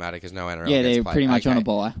missing doesn't matter because no NRL Yeah, gets they're played. pretty much on a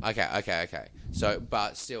Okay. bye. Okay. So,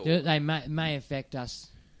 but still, They may affect us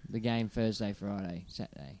the game Thursday, Friday,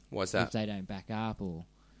 Saturday. What's If that? they don't back up or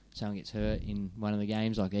someone gets hurt in one of the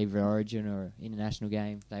games, like either Origin or international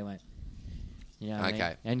game, they won't. You know what I mean?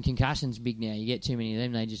 Okay. And concussion's big now. You get too many of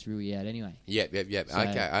them, they just rule you out anyway. Yep. So-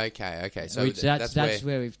 Okay. So Which that's where.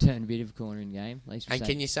 where we've turned a bit of a corner in the game. At least we And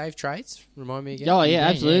say. can you save trades? Remind me again. Oh yeah, Yeah,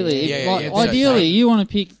 absolutely. yeah, If- yeah, like, yeah. So- ideally, you want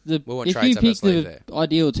to pick the. We want If trades you up pick our sleeve the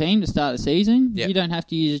ideal team to start the season, Yep. you don't have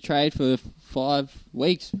to use a trade for 5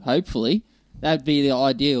 weeks. Hopefully, that'd be the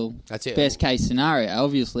ideal That's it. best case scenario.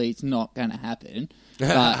 Obviously, it's not going to happen,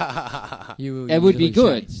 but You will it would be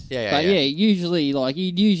usually good. trades. But usually, like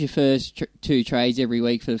you'd use your first 2 trades every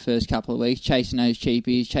week for the first couple of weeks, chasing those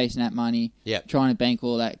cheapies, chasing that money, Yep. trying to bank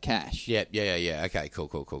all that cash. Yeah. Okay,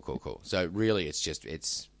 cool. So really, it's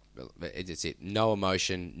it. No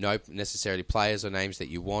emotion, no necessarily players or names that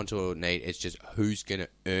you want or need. It's just who's going to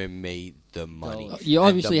earn me the money. You and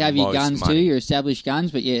obviously the have your most guns money. too, your established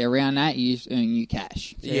guns, but yeah, around that you earn your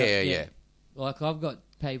cash. Yeah. Like I've got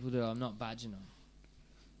people that I'm not budging on.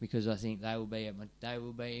 because I think they will be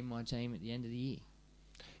in my team at the end of the year.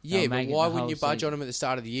 Yeah, They'll but make it why the wouldn't you whole budge season. on them at the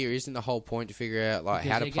start of the year? Isn't the whole point to figure out like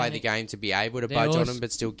Because how to they're play gonna- the game to be able to they're budge on also- them,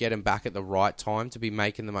 but still get them back at the right time to be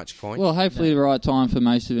making the much coin? Well, hopefully the right time for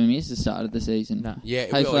most of them is the start of the season. No. Yeah,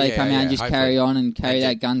 Hopefully well, they yeah, come out yeah, and just hopefully. carry on and carry And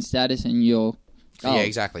that gun status, and you're. Yeah,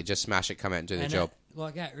 exactly. Just smash it, come out and do the And job.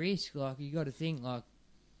 at risk, like you got to think like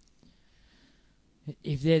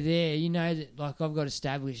if they're there, you know that like I've got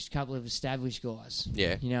a couple of established guys.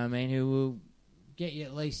 Yeah. You know what I mean? Who will get you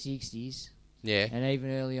at least 60s, Yeah. and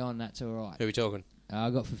even early on, that's all right. Who are we talking? I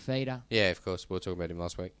got Fafita. Yeah, of course. We were talking about him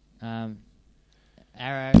last week.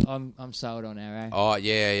 Arrow, I'm sold on Arrow. Oh,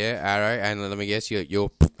 yeah. Arrow. And let me guess, you're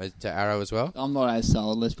to Arrow as well? I'm not as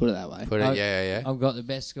solid. Let's put it that way. Yeah. I've got the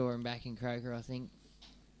best scoring back in Croker, I think.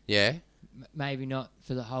 Yeah. Maybe not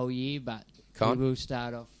for the whole year, but Con? we will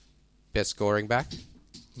start off. Best scoring back?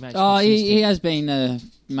 Most Oh, he consistent. has been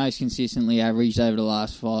most consistently averaged over the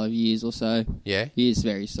last 5 years or so. Yeah. He is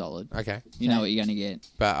very solid. Okay. You know what you're going to get.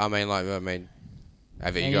 But, have you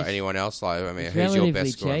And got he's- anyone else? Like, he's who's your relatively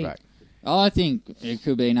best scoring cheap. back? Oh, I think it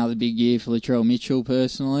could be another big year for Latrell Mitchell,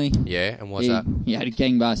 personally. Yeah, and what's that? He had a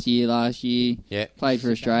gangbusters year last year. Yeah. Played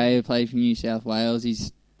for Australia, played for New South Wales.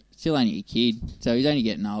 He's still only a kid, so he's only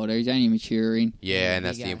getting older. He's only maturing. Yeah, and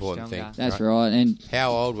that's Bigger, the important thing. stronger. That's right. And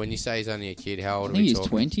How old? When you say he's only a kid, how I old are think we he's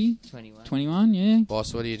talking? 20, 21. 21, yeah.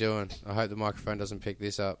 Boss, what are you doing? I hope the microphone doesn't pick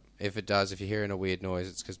this up. If it does, if you're hearing a weird noise,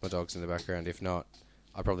 it's because my dog's in the background. If not,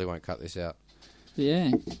 I probably won't cut this out.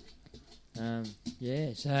 Yeah.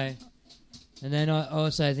 So, and then I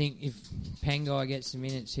also think if Pangai gets the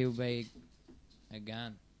minutes, he'll be a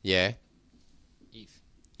gun. Yeah? If.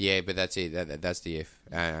 Yeah, but that's it. That's the if.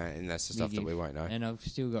 And that's the stuff Big that we if. won't know. And I've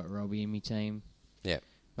still got Robbie in my team. Yeah.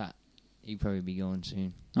 But he'll probably be gone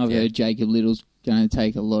soon. I've heard Jacob Little's going to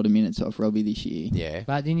take a lot of minutes off Robbie this year. Yeah.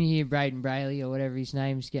 But didn't you hear Braden Brayley or whatever his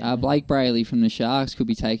name's getting? Blake Brayley from the Sharks could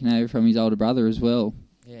be taken over from his older brother as well.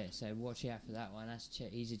 Yeah, so watch out for that one.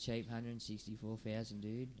 He's a cheap 164,000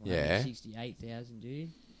 dude. Yeah. 168,000 dude.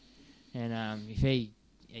 And if he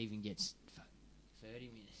even gets 30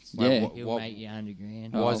 minutes, Yeah. he'll make you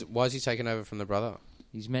 $100,000. Why is he taking over from the brother?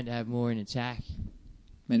 He's meant to have more in attack.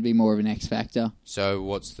 Meant to be more of an X factor. So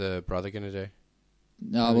what's the brother going to do?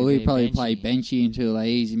 No, well, he'll probably Benchy. play benchy until they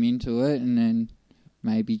ease him into it, and then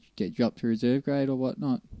maybe get dropped to reserve grade or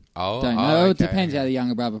whatnot. Oh, Don't know. It okay. depends how the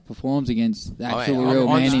younger brother performs against the actual I'm real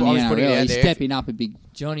man just- in the I was putting it NRL. out He's there. stepping up a big.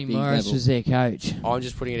 Johnny Big Morris level. was their coach. I'm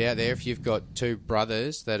just putting it out there. If you've got two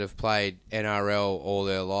brothers that have played NRL all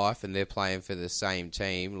their life and they're playing for the same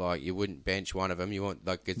team, like you wouldn't bench one of them. You want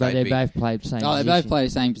like 'cause But they'd they be both played the same Oh, they position. both play the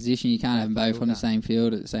same position. You can't have them both on the Hooker. same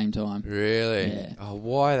field at the same time. really. Yeah. Oh,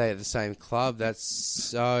 why are they at the same club? That's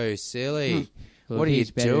so silly. Well, What are if you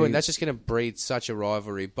he's better, doing? he- That's just going to breed such a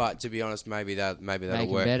rivalry. But to be honest, maybe that'll Make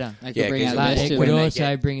work. it better. They could Yeah, bring 'cause out the But best it of when could them. they also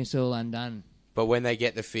get- bring us all undone. But when they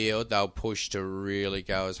get the field, they'll push to really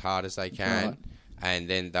go as hard as they can. Right. And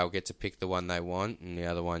then they'll get to pick the one they want. And the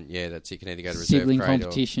other one, that's you can either go to reserve Sibling grade or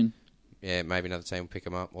competition. maybe another team will pick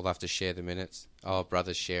them up. We'll have to share the minutes. Oh,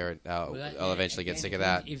 brothers share it. Well, that- I'll eventually get again, sick of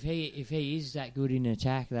that. If he is that good in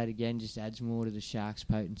attack, that again just adds more to the Sharks'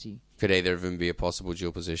 potency. Could either of them be a possible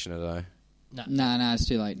dual positioner, though? No, it's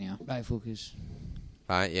too late now. Both hookers.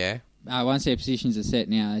 Right, yeah? Once their positions are set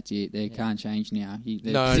now, that's it. They can't change now.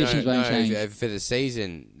 Their No, positions won't change. For the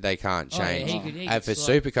season, they can't Oh, yeah, change. he could And for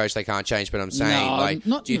slot- Supercoach, they can't change. But I'm saying, do you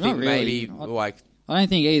not think really. maybe, like... I don't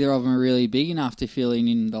think either of them are really big enough to fill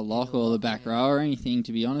in the lock or the back row or anything,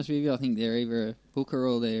 to be honest with you. I think they're either a hooker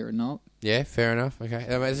or they're not. Yeah, fair enough. Okay.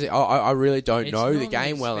 I really don't It's know the normally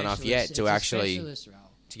game a well enough specialist- yet to it's a actually specialist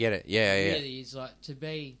role. to get it. Yeah, It yeah. really is like to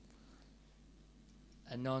be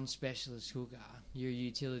a non-specialist hooker. You're a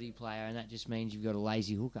utility player, and that just means you've got a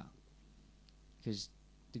lazy hooker. Because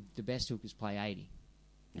the best hookers play 80.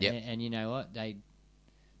 Yep. And you know what?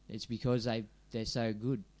 It's because they're so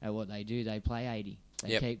good at what they do. They play 80. They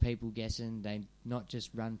Yep. keep people guessing. They not just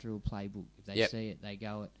run through a playbook. If they Yep. see it, they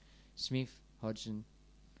go at Smith, Hodgson,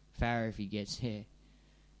 Farah if he gets there,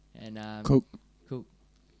 and Cook.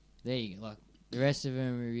 There you go. Like the rest of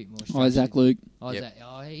them are a bit more. Isaac structured. Luke. Isaac,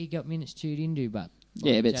 he got minutes chewed into, but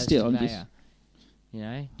Yeah, but Jazz still, I'm Tavea, just you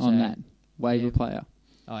know, on so- that waiver yeah. player.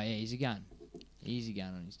 Oh yeah, he's a gun. He's a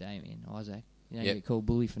gun on his day, man. Isaac, you don't Yep. get called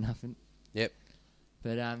bully for nothing. Yep.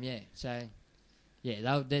 But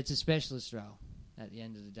that's a specialist role. At the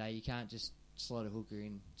end of the day, you can't just slot a hooker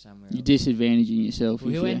in somewhere. You're else. disadvantaging yourself. Well,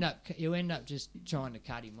 if he'll end up just trying to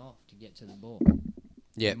cut him off to get to the ball.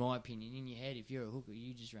 Yeah. In my opinion, in your head, if you're a hooker,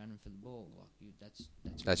 you just running for the ball. Like that's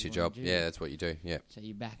That's what your you job. wanna do. Yeah, that's what you do. Yep. So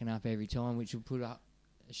you're backing up every time, which will put up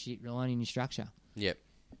a shit line in your structure. Yep.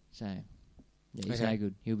 So Yeah, he's Okay. no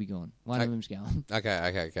good. He'll be gone. One of them's going.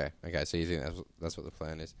 Okay. So you think that's what the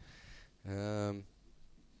plan is?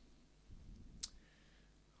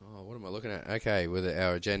 What am I looking at? Okay, with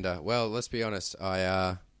our agenda. Well, let's be honest.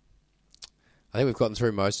 I think we've gotten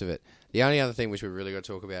through most of it. The only other thing which we've really got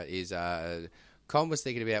to talk about is Con was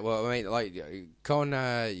thinking about. Well, I mean, like Con.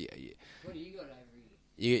 What do you got over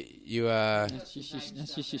here? You That's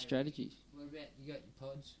just your strategy. What about you got your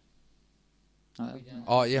pods?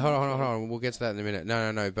 Oh yeah, hold on. We'll get to that in a minute.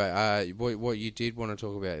 No. But what you did want to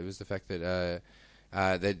talk about it was the fact that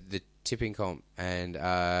the tipping comp and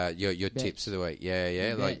your tips of the week. Yeah.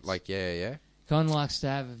 Yeah. Con likes to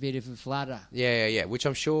have a bit of a flutter. Yeah. Which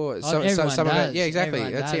I'm sure Everyone some of does. it. Yeah, exactly.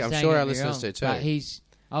 Everyone That's does, it. I'm don't sure get our me listeners wrong. do too. But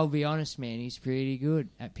I'll be honest, man, he's pretty good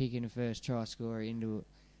at picking a first try scorer into it.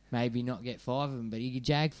 Maybe not get 5 of them, but he could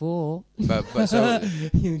jag 4. But so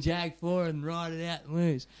He'll jag 4 and ride it out and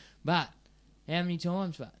lose. But how many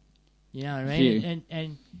times, but? You know what I mean?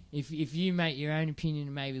 And if you make your own opinion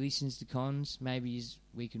and maybe listens to Cons, maybe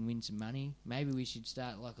we can win some money. Maybe we should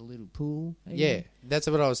start like a little pool. Maybe. yeah, that's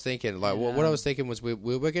what I was thinking. Like what I was thinking was we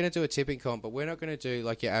were going to do a tipping comp, but we're not going to do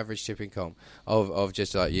like your average tipping comp of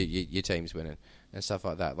just like your teams winning and stuff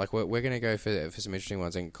like that. Like we're going to go for some interesting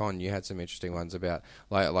ones. And Con, you had some interesting ones about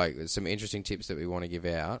like some interesting tips that we want to give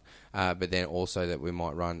out, but then also that we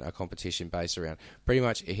might run a competition based around. Pretty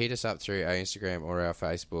much hit us up through our Instagram or our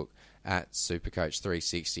Facebook at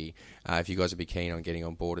Supercoach360 if you guys would be keen on getting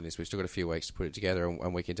on board in this. We've still got a few weeks to put it together,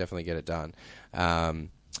 and we can definitely get it done.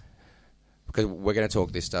 Because we're going to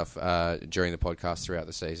talk this stuff during the podcast throughout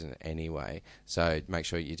the season anyway. So make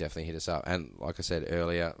sure you definitely hit us up. And like I said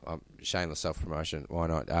earlier, shameless self-promotion, why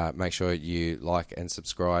not? Make sure you like and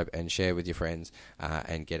subscribe and share with your friends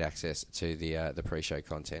and get access to the pre-show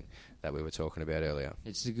content that we were talking about earlier.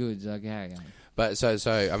 It's the goods, I carry on. But so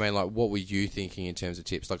I mean, like, what were you thinking in terms of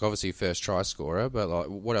tips? Like, obviously, first try scorer, but like,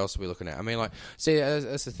 what else are we looking at? I mean, like, see,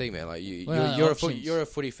 that's the thing, man. Like, you're a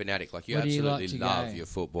footy fanatic. Like, you Where do you absolutely like to love go? your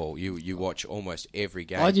football. You watch almost every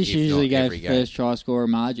game. I just if usually not go every for game. first try scorer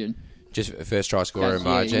margin. Just first try scorer That's,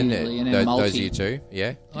 margin. usually, and then Those are multi. you two,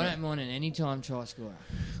 yeah. I don't mind an anytime try scorer.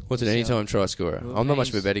 What's an anytime try scorer? Well, I'm not much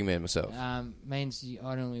of a means- betting man myself. Means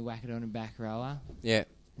I normally whack it on a back rower, Yeah.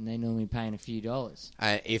 and they're normally paying a few dollars.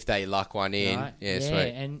 If they luck one in, Right? yeah, sweet.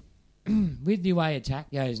 And with the way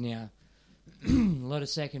attack goes now, a lot of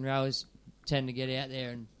second rowers tend to get out there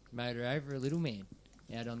and motor over a little man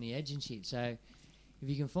out on the edge and shit. So if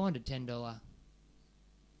you can find a $10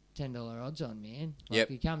 odds on, man, like Yep.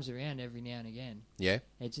 he comes around every now and again. Yeah.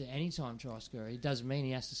 It's an anytime try scorer. It doesn't mean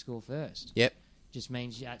he has to score first. Yep. Just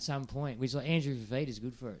means at some point, which like Andrew Fafita is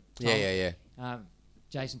good for it. Yeah.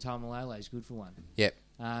 Jason Taumalolo is good for one. Yep.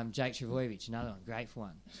 Jake Travojevic, another one, great for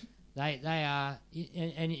one. They are,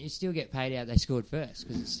 and you still get paid out. They scored first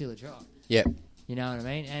because it's still a try. Yep. You know what I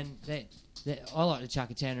mean? And I like to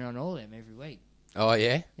chuck a tenner on all of them every week. Oh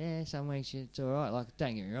yeah. Yeah, some weeks it's all right. Like,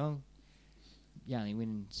 don't get me wrong, you're only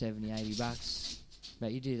winning $70-$80,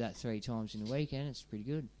 but you do that 3 times in a weekend, it's pretty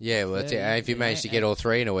good. Yeah. Well, that's it. And if you manage to get all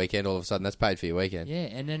 3 in a weekend, all of a sudden that's paid for your weekend. Yeah,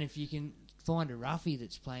 and then if you can find a roughie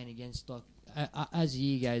that's playing against, like, as the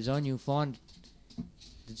year goes on, you'll find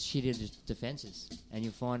the shittier defences, and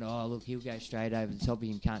you'll find, oh look, he'll go straight over the top of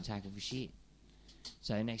him, can't tackle for shit.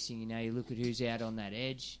 So next thing you know, you look at who's out on that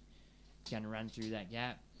edge, going to run through that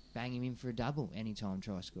gap, bang him in for a double, anytime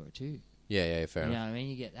try scorer too. Yeah. Fair You know enough. what I mean?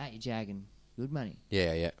 You get that, you're jagging good money.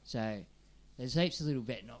 Yeah. So there's heaps of little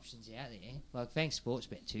betting options out there. Like thanks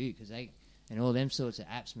Sportsbet too, because they and all them sorts of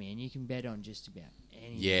apps, man. You can bet on just about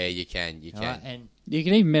anything. Yeah, you can. You can. Right? And You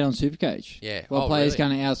can even bet on Supercoach. Yeah. What Oh, player's really?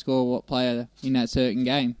 going to outscore what player in that certain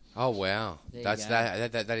game. Oh wow, There you that's go.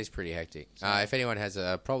 that is pretty hectic. If anyone has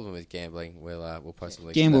a problem with gambling, we'll post a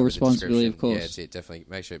link. Gamble to that with the responsibly, of description. course. Yeah, it's it. Definitely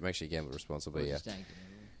make sure you gamble responsibly. Yeah, just don't get it.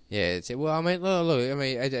 yeah. It's it. Well, I mean, look. I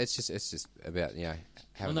mean, it's just about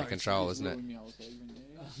having Well, the control, isn't it?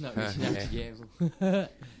 Not rich enough to gamble.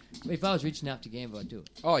 If I was rich enough to gamble, I'd do it.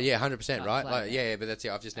 Oh yeah, 100%, right? flat Like, out. yeah, but that's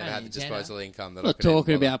it. I've just never had the Only a tenner. disposable income that I'm I not could even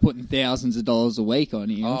talking bother. about putting thousands of dollars a week on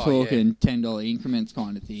you. I'm Oh, talking $10 increments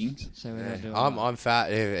kind of things. So we're not doing I'm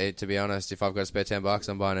fat. To be honest, if I've got to spare $10,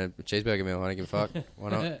 I'm buying a cheeseburger meal. I don't give a fuck. Why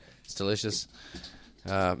not? It's delicious.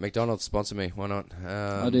 McDonald's sponsor me. Why not?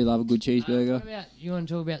 I do love a good What cheeseburger. about, you want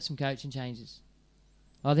to talk about some coaching changes?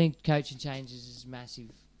 I think coaching changes is massive.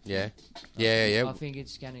 Yeah. I think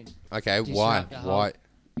it's going to Okay. Why? disrupt the whole- Why?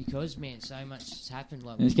 because man, so much has happened.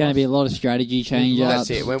 Like There's going to be a lot of strategy change Well, That's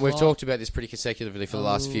ups. it. When we've lot- talked about this pretty consecutively for the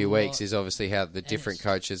last few a weeks, lot. is obviously how the different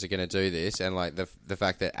it's- coaches are going to do this, and like the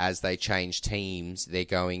fact that as they change teams, they're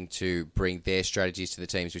going to bring their strategies to the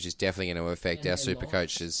teams, which is definitely going to affect And our they super like-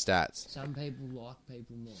 coaches' stats. Some people like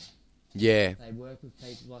people more. Yeah. They work with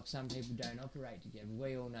people, like some people don't operate together.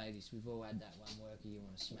 We all know this. We've all had that one worker you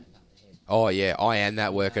want to smack up the head. Oh, yeah. I am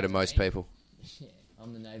that worker to most people. Yeah,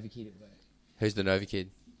 I'm the Nova kid at work. Who's the Nova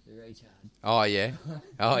kid? The retard. Oh, yeah.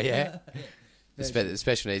 Oh, yeah. The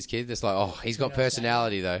special needs kid. It's like, oh, he's got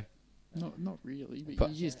personality, though. Not really, but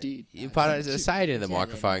you just did. Say it in the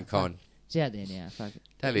microphone, Con. It's out there now. Fuck it.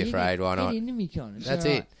 Don't be afraid. Why not? Get into me, Con. That's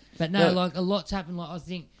it. But no, Look. like a lot's happened. Like I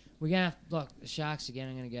think we're gonna have like the Sharks again.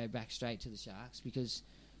 I'm gonna go back straight to the Sharks because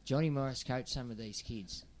Johnny Morris coached some of these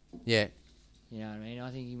kids. Yeah. You know what I mean?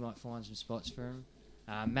 I think he might find some spots for him.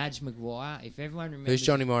 Madge Maguire. If everyone remembers, Who's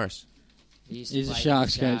Johnny Morris? He's a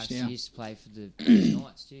Sharks coach now. He used to play for the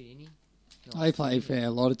Knights too, didn't he? They played for a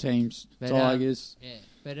lot of teams. But, Tigers. Yeah,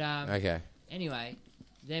 but Okay. anyway,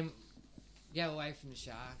 then go away from the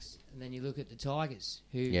Sharks, and then you look at the Tigers,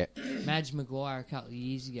 who Yeah. Madge Maguire a couple of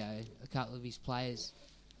years ago, a couple of his players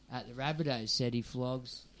at the Rabbitohs said he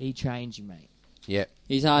flogs, he trains you, mate. Yeah.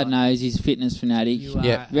 He's hard nosed. He's a fitness fanatic. You are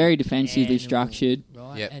Yeah. Very an defensively animal, structured.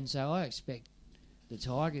 right? Yep. And so I expect the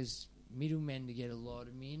Tigers middlemen to get a lot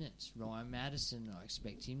of minutes. Ryan Madison, I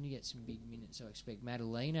expect him to get some big minutes. I expect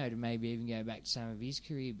Madalino to maybe even go back to some of his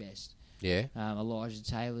career best. Yeah. Elijah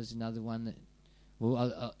Taylor's another one that.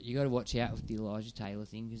 Well, you got to watch out with the Elijah Taylor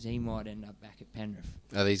thing because he might end up back at Penrith.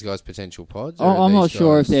 Are these guys potential pods? or are I'm not these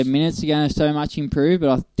sure if guys- their minutes are going to so much improve, but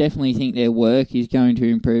I definitely think their work is going to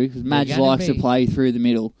improve because Madge gonna likes to be. play through the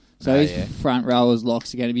middle. So Oh, his yeah. front rowers,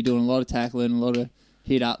 locks, are going to be doing a lot of tackling, a lot of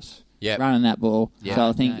hit-ups, Yep. running that ball. Yep. So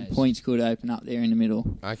I think Nice. points could open up there in the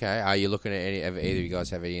middle. Okay. Are you looking at either of you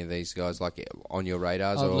guys have any of these guys like on your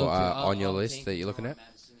radars I'd or look at- on your I'd list think that you're looking Ryan at?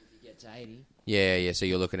 Madison, if he gets 80. Yeah. So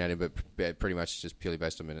you're looking at him, but pretty much just purely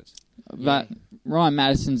based on minutes. But Ryan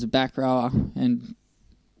Madison's a back rower and Is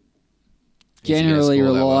he generally gonna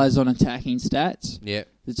score that relies on attacking stats. Yeah.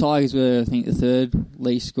 The Tigers were, I think, the third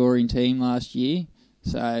least scoring team last year.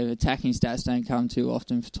 So attacking stats don't come too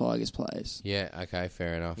often for Tigers players. Yeah. Okay.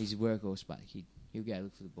 Fair enough. He's a workhorse, but he'll go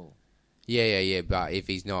look for the ball. Yeah. But if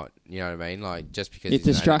he's not, you know what I mean? Like just because If the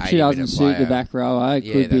he's an structure 80-minute doesn't suit the player- back rower, it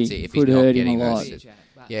Yeah, could that's be it. If he's could not hurt him a getting lot. those-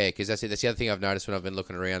 Yeah, because that's it. That's the other thing I've noticed when I've been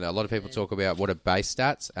looking around. A lot of people talk about what are base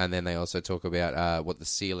stats, and then they also talk about what the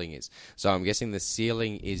ceiling is. So I'm guessing the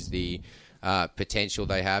ceiling is the potential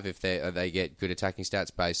they have if they get good attacking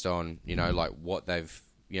stats based on like what they've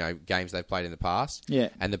games they've played in the past. Yeah.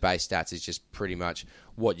 And the base stats is just pretty much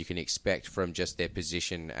what you can expect from just their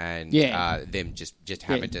position and them just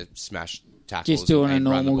having to smash tackles, Just doing and a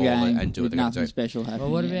run the normal ball game and do what with they're going nothing to do. special happening.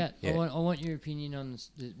 Well, what yeah. about? Yeah. I want your opinion on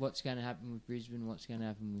what's going to happen with Brisbane. What's going to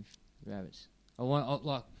happen with Rabbits?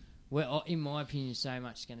 In my opinion, so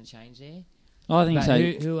much is going to change there. I think But so.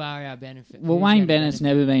 who are our benefit? Well, who's Wayne gonna Bennett's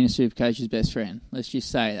benefit? never been a Supercoach's best friend. Let's just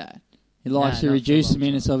say that. He likes to not for a reduce the long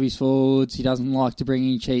minutes of his forwards. He doesn't like to bring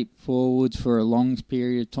in cheap forwards for a long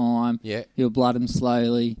period of time. Yeah. He'll blood them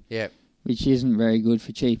slowly, Yeah. which isn't very good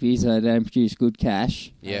for cheapies. They don't produce good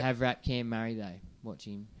cash. They Yeah. have Rap Cam Murray though. Watch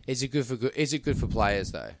him. Is it good for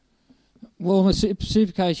players though? Well,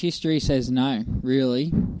 Supercoach history says no,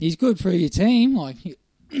 really. He's good for your team. Like,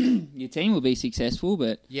 your team will be successful,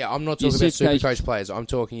 but... Yeah, I'm not Your talking about Supercoach- Supercoach players. I'm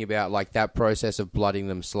talking about like that process of blooding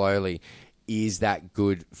them slowly. Is that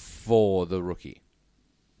good for the rookie?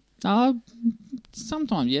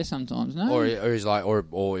 Sometimes yes, sometimes no. Or is like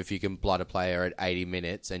or if you can blood a player at 80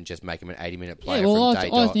 minutes and just make him an 80-minute player yeah, well, from day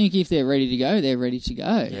I dot. think if they're ready to go, they're ready to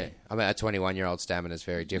go. Yeah, I mean a 21-year-old stamina is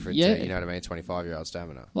very different. Yeah. To, you know what I mean? 25-year-old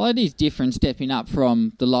stamina. Well, it is different stepping up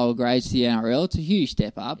from the lower grades to the NRL. It's a huge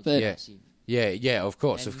step up, but Yeah. Massive. Yeah, of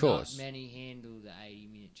course, And of course. Not many handle the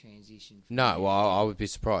 80-minute transition. from No, there. well, I would be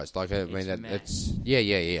surprised. Like, I mean, It's it's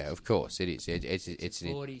yeah. Of course, it is. It's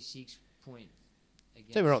an 46 point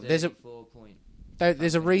against Don't get me wrong, there's a- 34 point.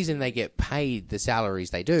 there's a reason they get paid the salaries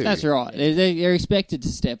they do. that's right. They're expected to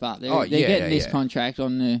step up. They're, Oh, they're yeah, getting yeah, this yeah. contract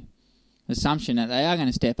on the assumption that they are going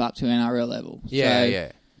to step up to NRL level. Yeah, So yeah.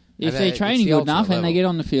 If And they're it's training the good ultimate enough and they level. get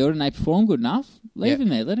on the field and they perform good enough, leave Yeah. them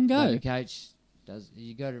there. Let them But go. the coach does.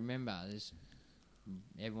 You got to remember, there's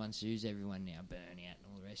everyone sues everyone now, burnout and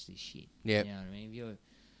all the rest of this shit. Yep. You know what I mean? If you're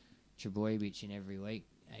Trebojevic every week,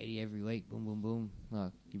 80 every week, boom, boom, boom,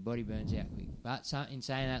 like your body burns out quick. But in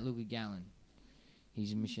saying that, look at Gallen.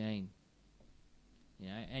 He's a machine. You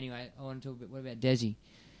know. Anyway, I want to talk a bit. What about Desi?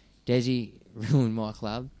 Desi ruined my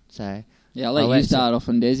club. So Yeah, I'll let Oh, you wait, start off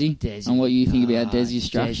on Desi, Desi. and what you think about Ah, Desi's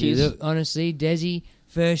structures. Look, honestly, Desi,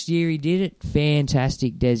 first year he did it,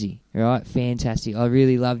 fantastic Desi, right? Fantastic. I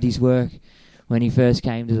really loved his work when he first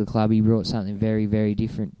came to the club. He brought something very, very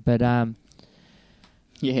different. But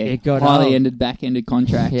Yeah, it got highly old. back-ended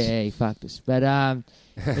contracts. yeah, he fucked us. But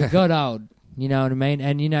it got old. You know what I mean?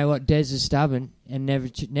 And you know what? Des is stubborn and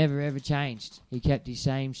never ever changed. He kept his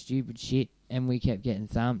same stupid shit, and we kept getting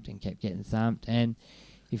thumped and kept getting thumped. And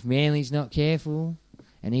if Manly's not careful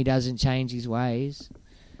and he doesn't change his ways,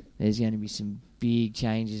 there's going to be some big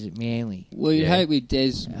changes at Manly. Well, you'd hope with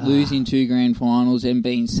Des losing 2 grand finals and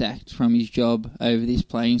being sacked from his job over this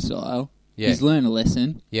playing style, he's learned a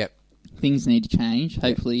lesson. Yep. Things need to change.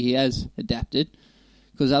 Hopefully he has adapted,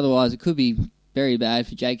 because otherwise it could be very bad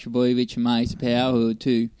for Jake Trebojevic and Mace Powell, who are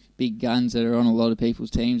 2 big guns that are on a lot of people's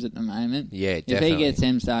teams at the moment. Yeah, If definitely. he gets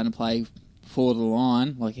them starting to play for the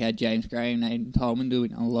line, like how James Graham, Nathan Tolman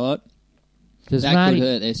doing a lot, Does that Marty, could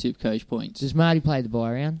hurt their Supercoach points. Does Marty play the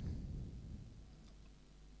bye round?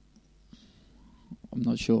 I'm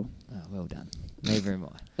not sure. Oh, well done. Neither am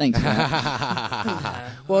I. Thanks,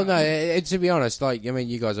 mate. Well, no, to be honest, like, I mean,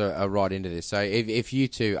 you guys are right into this. So if you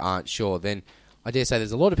two aren't sure, then I dare say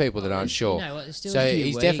there's a lot of people that aren't sure. You know what, there's still So a few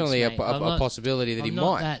he's weeks, definitely mate. a possibility that he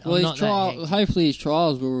might. Well, hopefully his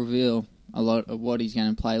trials will reveal a lot of what he's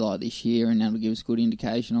going to play like this year, and that'll give us a good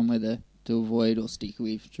indication on whether to avoid or stick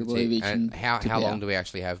with Trebojevic. And how long do we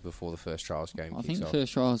actually have before the first trials game I kicks think the off?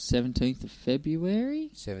 first trial is 17th of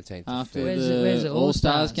February. 17th of After February. Where's the it?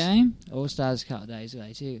 All-Stars game. All-Stars a couple of days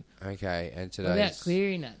away too. Okay, and What about today's...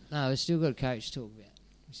 clearing that? No, we've still got a coach to talk about.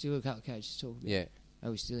 We've still got a couple of coaches to talk about. Yeah.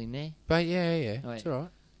 Are we still in there? But yeah, Oh, it's all right.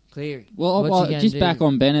 Cleary. Well, What's he gonna just do? back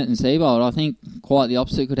on Bennett and Seabold, I think quite the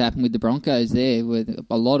opposite could happen with the Broncos there, where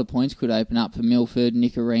a lot of points could open up for Milford,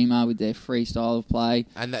 Nicarima with their free style of play.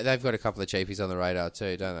 And they've got a couple of cheapies on the radar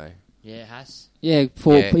too, don't they? Yeah, Haas. Yeah,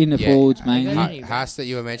 Yeah. in the forwards They mainly. got I any Haas that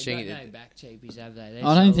you were They mentioning. got no back cheapies, have they? They're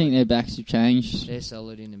don't solid. think their backs have changed. They're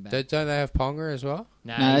solid in the back. Don't they have Ponga as well?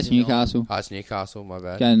 No, No, that's he's a knight. Newcastle. Oh, it's Newcastle, my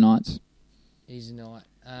bad. Go Knights. He's a knight.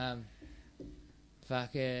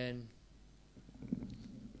 Fucking...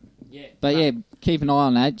 Yeah. But yeah, keep an eye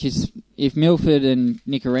on that. Just if Milford and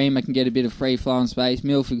Nicarima can get a bit of free flowing space,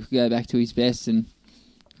 Milford could go back to his best, and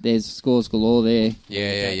there's scores galore there.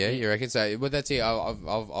 Yeah. You reckon so? Well, that's it.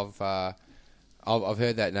 I've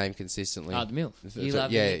heard that name consistently. Oh, the MILF. You So-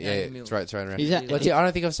 love yeah, the yeah. MILF. Thrown around. Is that- Well, see, I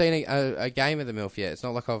don't think I've seen a game of the MILF yet. It's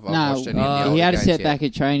not like I've No, watched any of the older he had a games setback yet.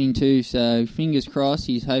 at training too, so fingers crossed.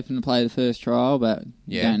 He's hoping to play the first trial, but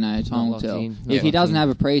you Yeah. don't know. Time Not will locked tell. in. Not If he locked doesn't in. have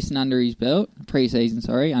a preseason under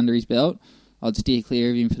his belt, I'd steer clear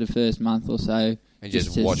of him for the first month or so. And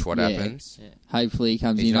just watch what happens. Yeah. Hopefully he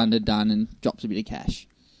comes He's in not- underdone and drops a bit of cash.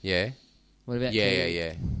 Yeah. What about Yeah.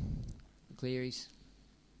 Cleary? Cleary's?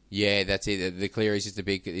 Yeah, that's it. The Clearys is the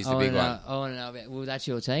big one. I want to know about... Well, that's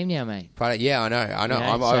your team now, mate. Yeah, I know.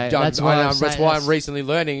 Yeah, That's why I'm recently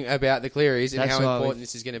learning about the Clearys and That's how why important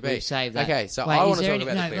this is going to be. We've saved that. Okay, so Wait, I is want to there talk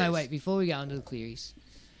any- about the Clearys. No, wait. Before we go on to the Clearys,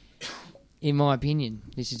 in my opinion,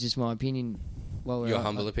 this is just my opinion. Well, Your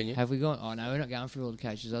humble opinion? Have we gone? Oh, no, we're not going through all the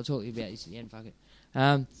coaches. I'll talk to you about this at the end. Fuck it.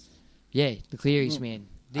 Yeah, the Clearys, man.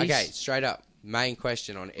 This, Okay, straight up. Main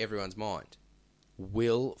question on everyone's mind.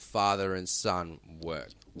 Will father and son work?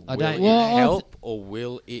 I Will don't- it Well, I help or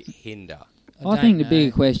will it hinder? I think the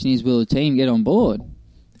bigger question is, will the team get on board?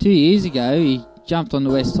 2 years ago, he jumped on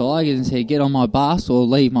the West Tigers and said, get on my bus or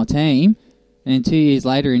leave my team. And 2 years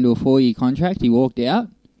later, into a 4-year contract, he walked out.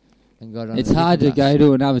 And got on It's a hard to different go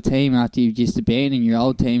to another team after you've just abandoned your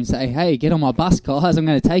old team and say, hey, get on my bus, guys. I'm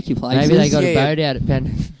going to take you bus. places. Maybe they got Yeah, a yeah. boat out at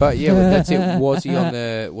Penrith. But yeah, but that's it. Was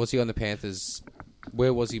he on the Panthers?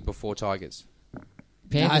 Where was he before Tigers?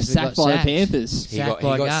 Panthers sacked got by sacked. the Panthers. He Sacked got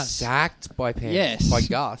by Gus. sacked by Panthers. Yes. By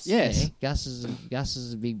Gus. Yes. Yeah, Gus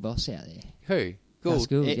is a big boss out there. Who? Gus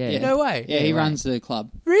Gould. Gould, Yeah, yeah. No way. Yeah, he Yeah, runs the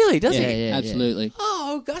club. Really? Does Yeah, he? yeah. Absolutely.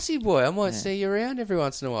 Oh, Gussie boy. I might Yeah. see you around every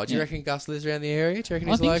once in a while. Do you Yeah. reckon Gus lives around the area? Do you reckon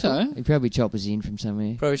I he's think local? so. He probably choppers in from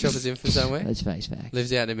somewhere. Probably shoppers in for somewhere. Let's face facts.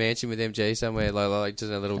 Lives out in a mansion with MG somewhere, like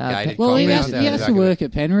just a little gated Well, he compound. has, down he the has back to of it. work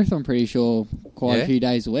at Penrith, I'm pretty sure, quite Yeah? a few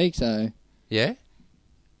days a week, so Yeah?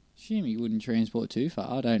 assume he wouldn't transport too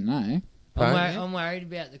far. I don't know. I'm worried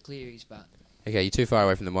about the Clearys, but Okay, you're too far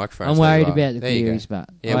away from the microphone. I'm so worried you are. about the There you go. Clearys, but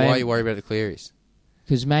Yeah, why are you worried about the Clearys?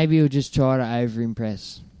 Because maybe he'll just try to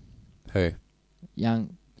over-impress Who? young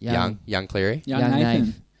Cleary? Young young Nathan.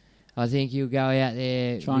 Nate. I think he'll go out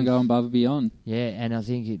there. Try and go above and beyond. Yeah, and I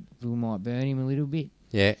think it might burn him a little bit,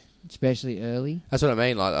 Yeah. especially early. That's what I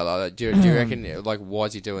mean. Like do you reckon, like, why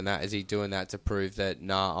is he doing that? Is he doing that to prove that,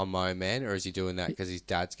 nah, I'm my own man? Or is he doing that because his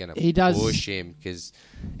dad's going He to does- push him? Because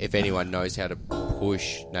if anyone knows how to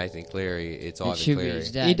push Nathan Cleary, it's It either should be Cleary.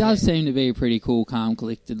 his dad. He does yeah. seem to be a pretty cool, calm,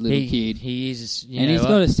 collected little kid. He is. And he's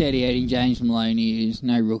got a steady Eddie James Maloney, who's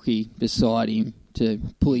no rookie, beside him. to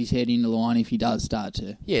pull his head in the line if he does start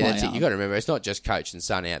to Yeah, play that's it. up. You got to remember, it's not just coach and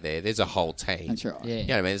son out there. There's a whole team. That's right. Yeah. You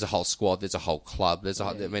know what I mean? There's a whole squad. There's a whole club. There's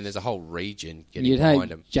a whole region getting You'd behind hope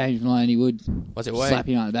him. James Maloney would What's it? slap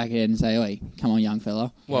him on the back of the head and say, "Oi, come on, young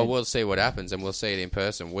fella." Well, we'll see what happens, and we'll see it in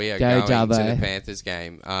person. We are Go going to Dubbo. the Panthers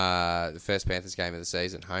game, the first Panthers game of the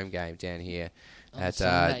season, home game down here at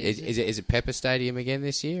Sunday, is it Pepper Stadium again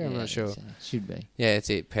this year? I'm Yeah, not sure. so should be. Yeah, it's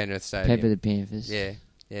it, Penrith Stadium. Pepper the Panthers. Yeah,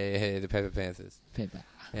 the Pepper Panthers. Pepper.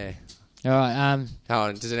 Yeah. All right. Hold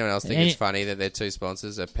on, does anyone else think it's funny that their two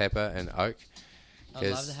sponsors are Pepper and Oak?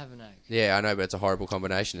 I'd love to have an Oak. Yeah, I know, but it's a horrible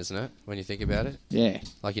combination, isn't it? When you think about it, Yeah.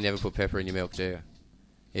 like you never put pepper in your milk, do you?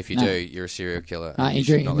 If you No. do, you're a serial killer. Aren't you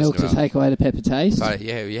should drinking not milk listen to us. take away the pepper taste? But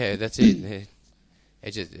yeah, that's it.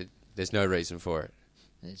 There's no reason for it.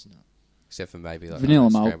 There's not. Except for maybe like Vanilla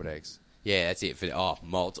malt. scrambled eggs. Yeah, that's it.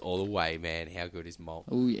 Malt all the way, man. How good is malt?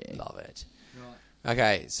 Oh, yeah. Love it. Right.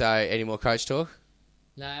 Okay, so any more coach talk?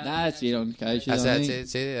 No, That's it on coaches. That's I it.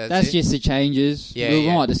 think. That's That's it. just the changes. Yeah, we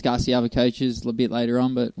yeah. might discuss the other coaches a bit later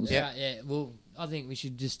on, but we'll see. Yeah. Yeah. Well, I think we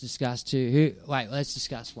should just discuss two. Let's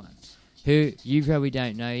discuss one. Who you probably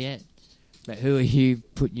don't know yet, but who are you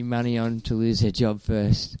putting your money on to lose their job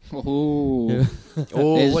first? Oh,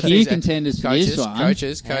 Oh, there's what a few is that? contenders for Coaches, this one.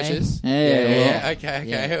 coaches. Yeah,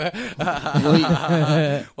 Okay.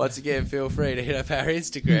 Once again, feel free to hit up our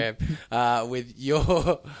Instagram with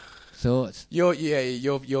your Thoughts? your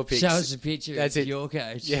picks. Show us a picture That's of it. your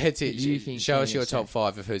coach. Yeah, that's it. that you think Show us your they're top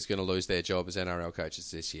 5 of who's going to lose their job as NRL coaches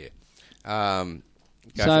this year. Go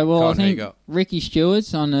So, for it. well, I Colin, who you think got? Ricky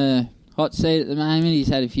Stewart's on the hot seat at the moment. He's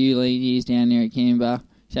had a few lean years down there at Canberra.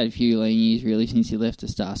 He's had a few lean years, really, since he left the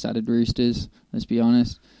Star-Studded Roosters, let's be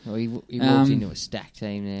honest. Well, he walked into a stacked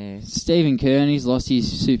team there. Stephen Kearney's lost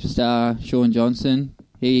his superstar, Sean Johnson.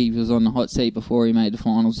 He was on the hot seat before he made the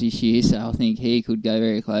finals this year, so I think he could go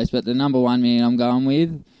very close. But the number one man I'm going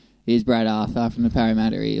with is Brad Arthur from the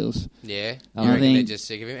Parramatta Eels. Yeah, I you reckon think- they're just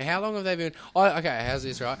sick of him. How long have they been? Okay, how's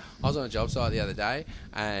this, right? I was on a job site the other day,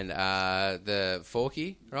 and the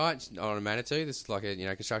Forky, right, on a Manitou, this is like a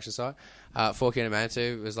construction site. Forky on a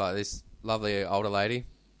Manitou was like this lovely older lady,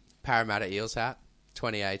 Parramatta Eels hat,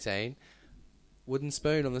 2018, wooden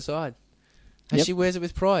spoon on the side. And Yep. she wears it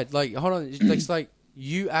with pride. Like, hold on, it's like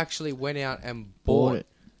you actually went out and bought it.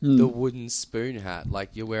 the wooden spoon hat.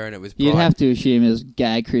 Like, you're wearing it with pride. You'd have to assume it was a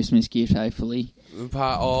gag Christmas gift, hopefully.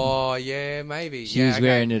 Oh, yeah, maybe. She yeah, was okay.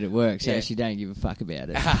 wearing it at work, so Yeah. she don't give a fuck about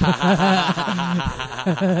it.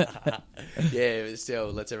 Yeah, but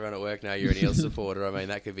still, lets everyone at work know you're an Eels supporter. I mean,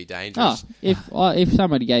 that could be Oh, dangerous. if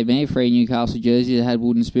somebody gave me a free Newcastle jersey that had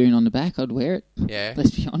wooden spoon on the back, I'd wear it. Yeah?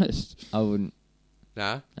 Let's be honest. I wouldn't.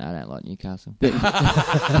 No? No, I don't like Newcastle.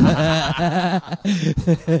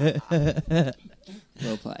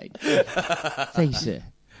 Well played. Thanks, sir.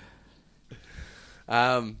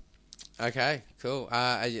 Okay, cool.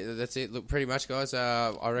 That's it. Look, pretty much, guys.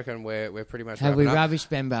 I reckon we're pretty much Have we wrapping up. rubbished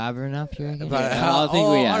Ben Barber enough, you reckon? But, I think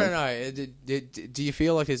we I have. don't know. Do you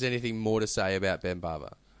feel like there's anything more to say about Ben Barber?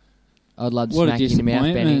 I'd love to What a smack you in the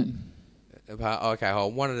mouth, Benny. disappointment. Okay,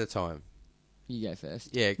 hold on, one at a time. You go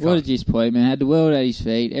first. Yeah, What a Colin. disappointment. Had the world at his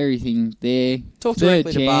feet, everything there. Talk Third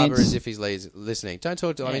directly to Barber chance. as if he's listening. Don't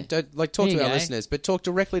talk to. I Yeah. mean, don't talk Here to you our go. listeners, but talk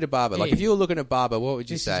directly to Barber. Like Here. if you were looking at Barber, what would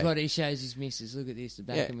you This say? is what he shows his missus. Look at this, the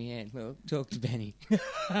back Yeah. of my hand. Well, talk to Benny.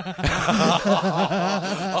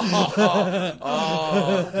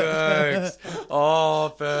 Bergs.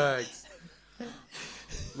 Oh, Bergs.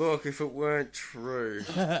 Look, if it weren't true.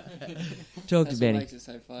 Talk to Benny.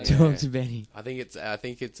 Talk to Benny. I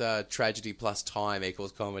think it's tragedy plus time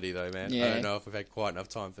equals comedy, though, man. I Yeah. don't know if we've had quite enough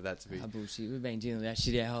time for that to be. Oh, bullshit. We've been dealing with that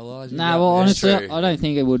shit our whole lives. Nah, well, honestly, true. I don't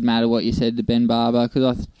think it would matter what you said to Ben Barber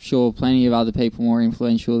because I'm sure plenty of other people more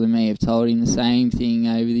influential than me have told him the same thing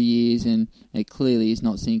over the years, and it clearly is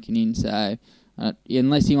not sinking in. So,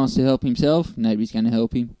 unless he wants to help himself, nobody's going to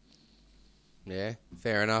help him. Yeah,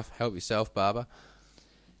 fair enough. Help yourself, Barber.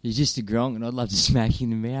 You're just a gronk, and I'd love to smack you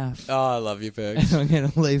in the mouth. Oh, I love you, Bergs. I'm going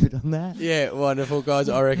to leave it on that. Yeah, wonderful, guys.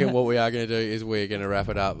 I reckon what we are going to do is we're going to wrap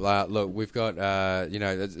it up. Look, we've got,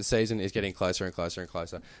 the season is getting closer and closer and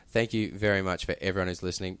closer. Thank you very much for everyone who's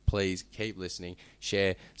listening. Please keep listening,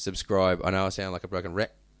 share, subscribe. I know I sound like a broken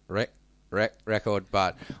record,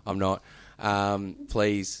 but I'm not.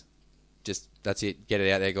 Please, just, that's it. Get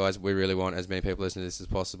it out there, guys. We really want as many people listening to this as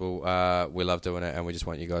possible. We love doing it, and we just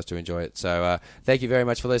want you guys to enjoy it. So thank you very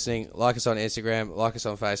much for listening. Like us on Instagram, like us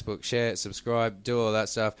on Facebook, share, subscribe, do all that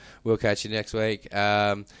stuff. We'll catch you next week.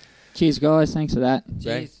 Cheers, guys. Thanks for that.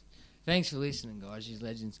 Cheers. Thanks for listening, guys. You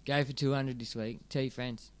legends. Go for 200 this week. Tell your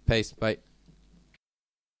friends. Peace. Bye.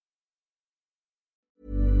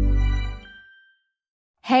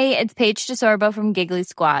 Hey, it's Paige DeSorbo from Giggly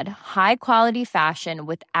Squad. High quality fashion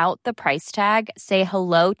without the price tag. Say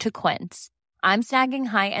hello to Quince. I'm snagging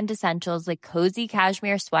high-end essentials like cozy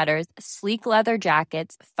cashmere sweaters, sleek leather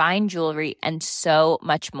jackets, fine jewelry, and so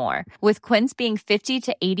much more. With Quince being 50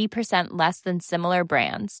 to 80% less than similar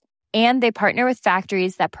brands. And they partner with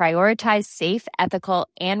factories that prioritize safe, ethical,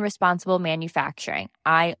 and responsible manufacturing.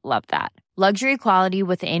 I love that. Luxury quality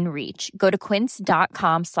within reach. Go to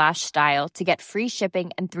quince.com/style to get free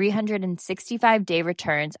shipping and 365-day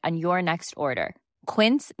returns on your next order.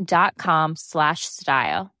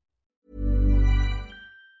 Quince.com/style.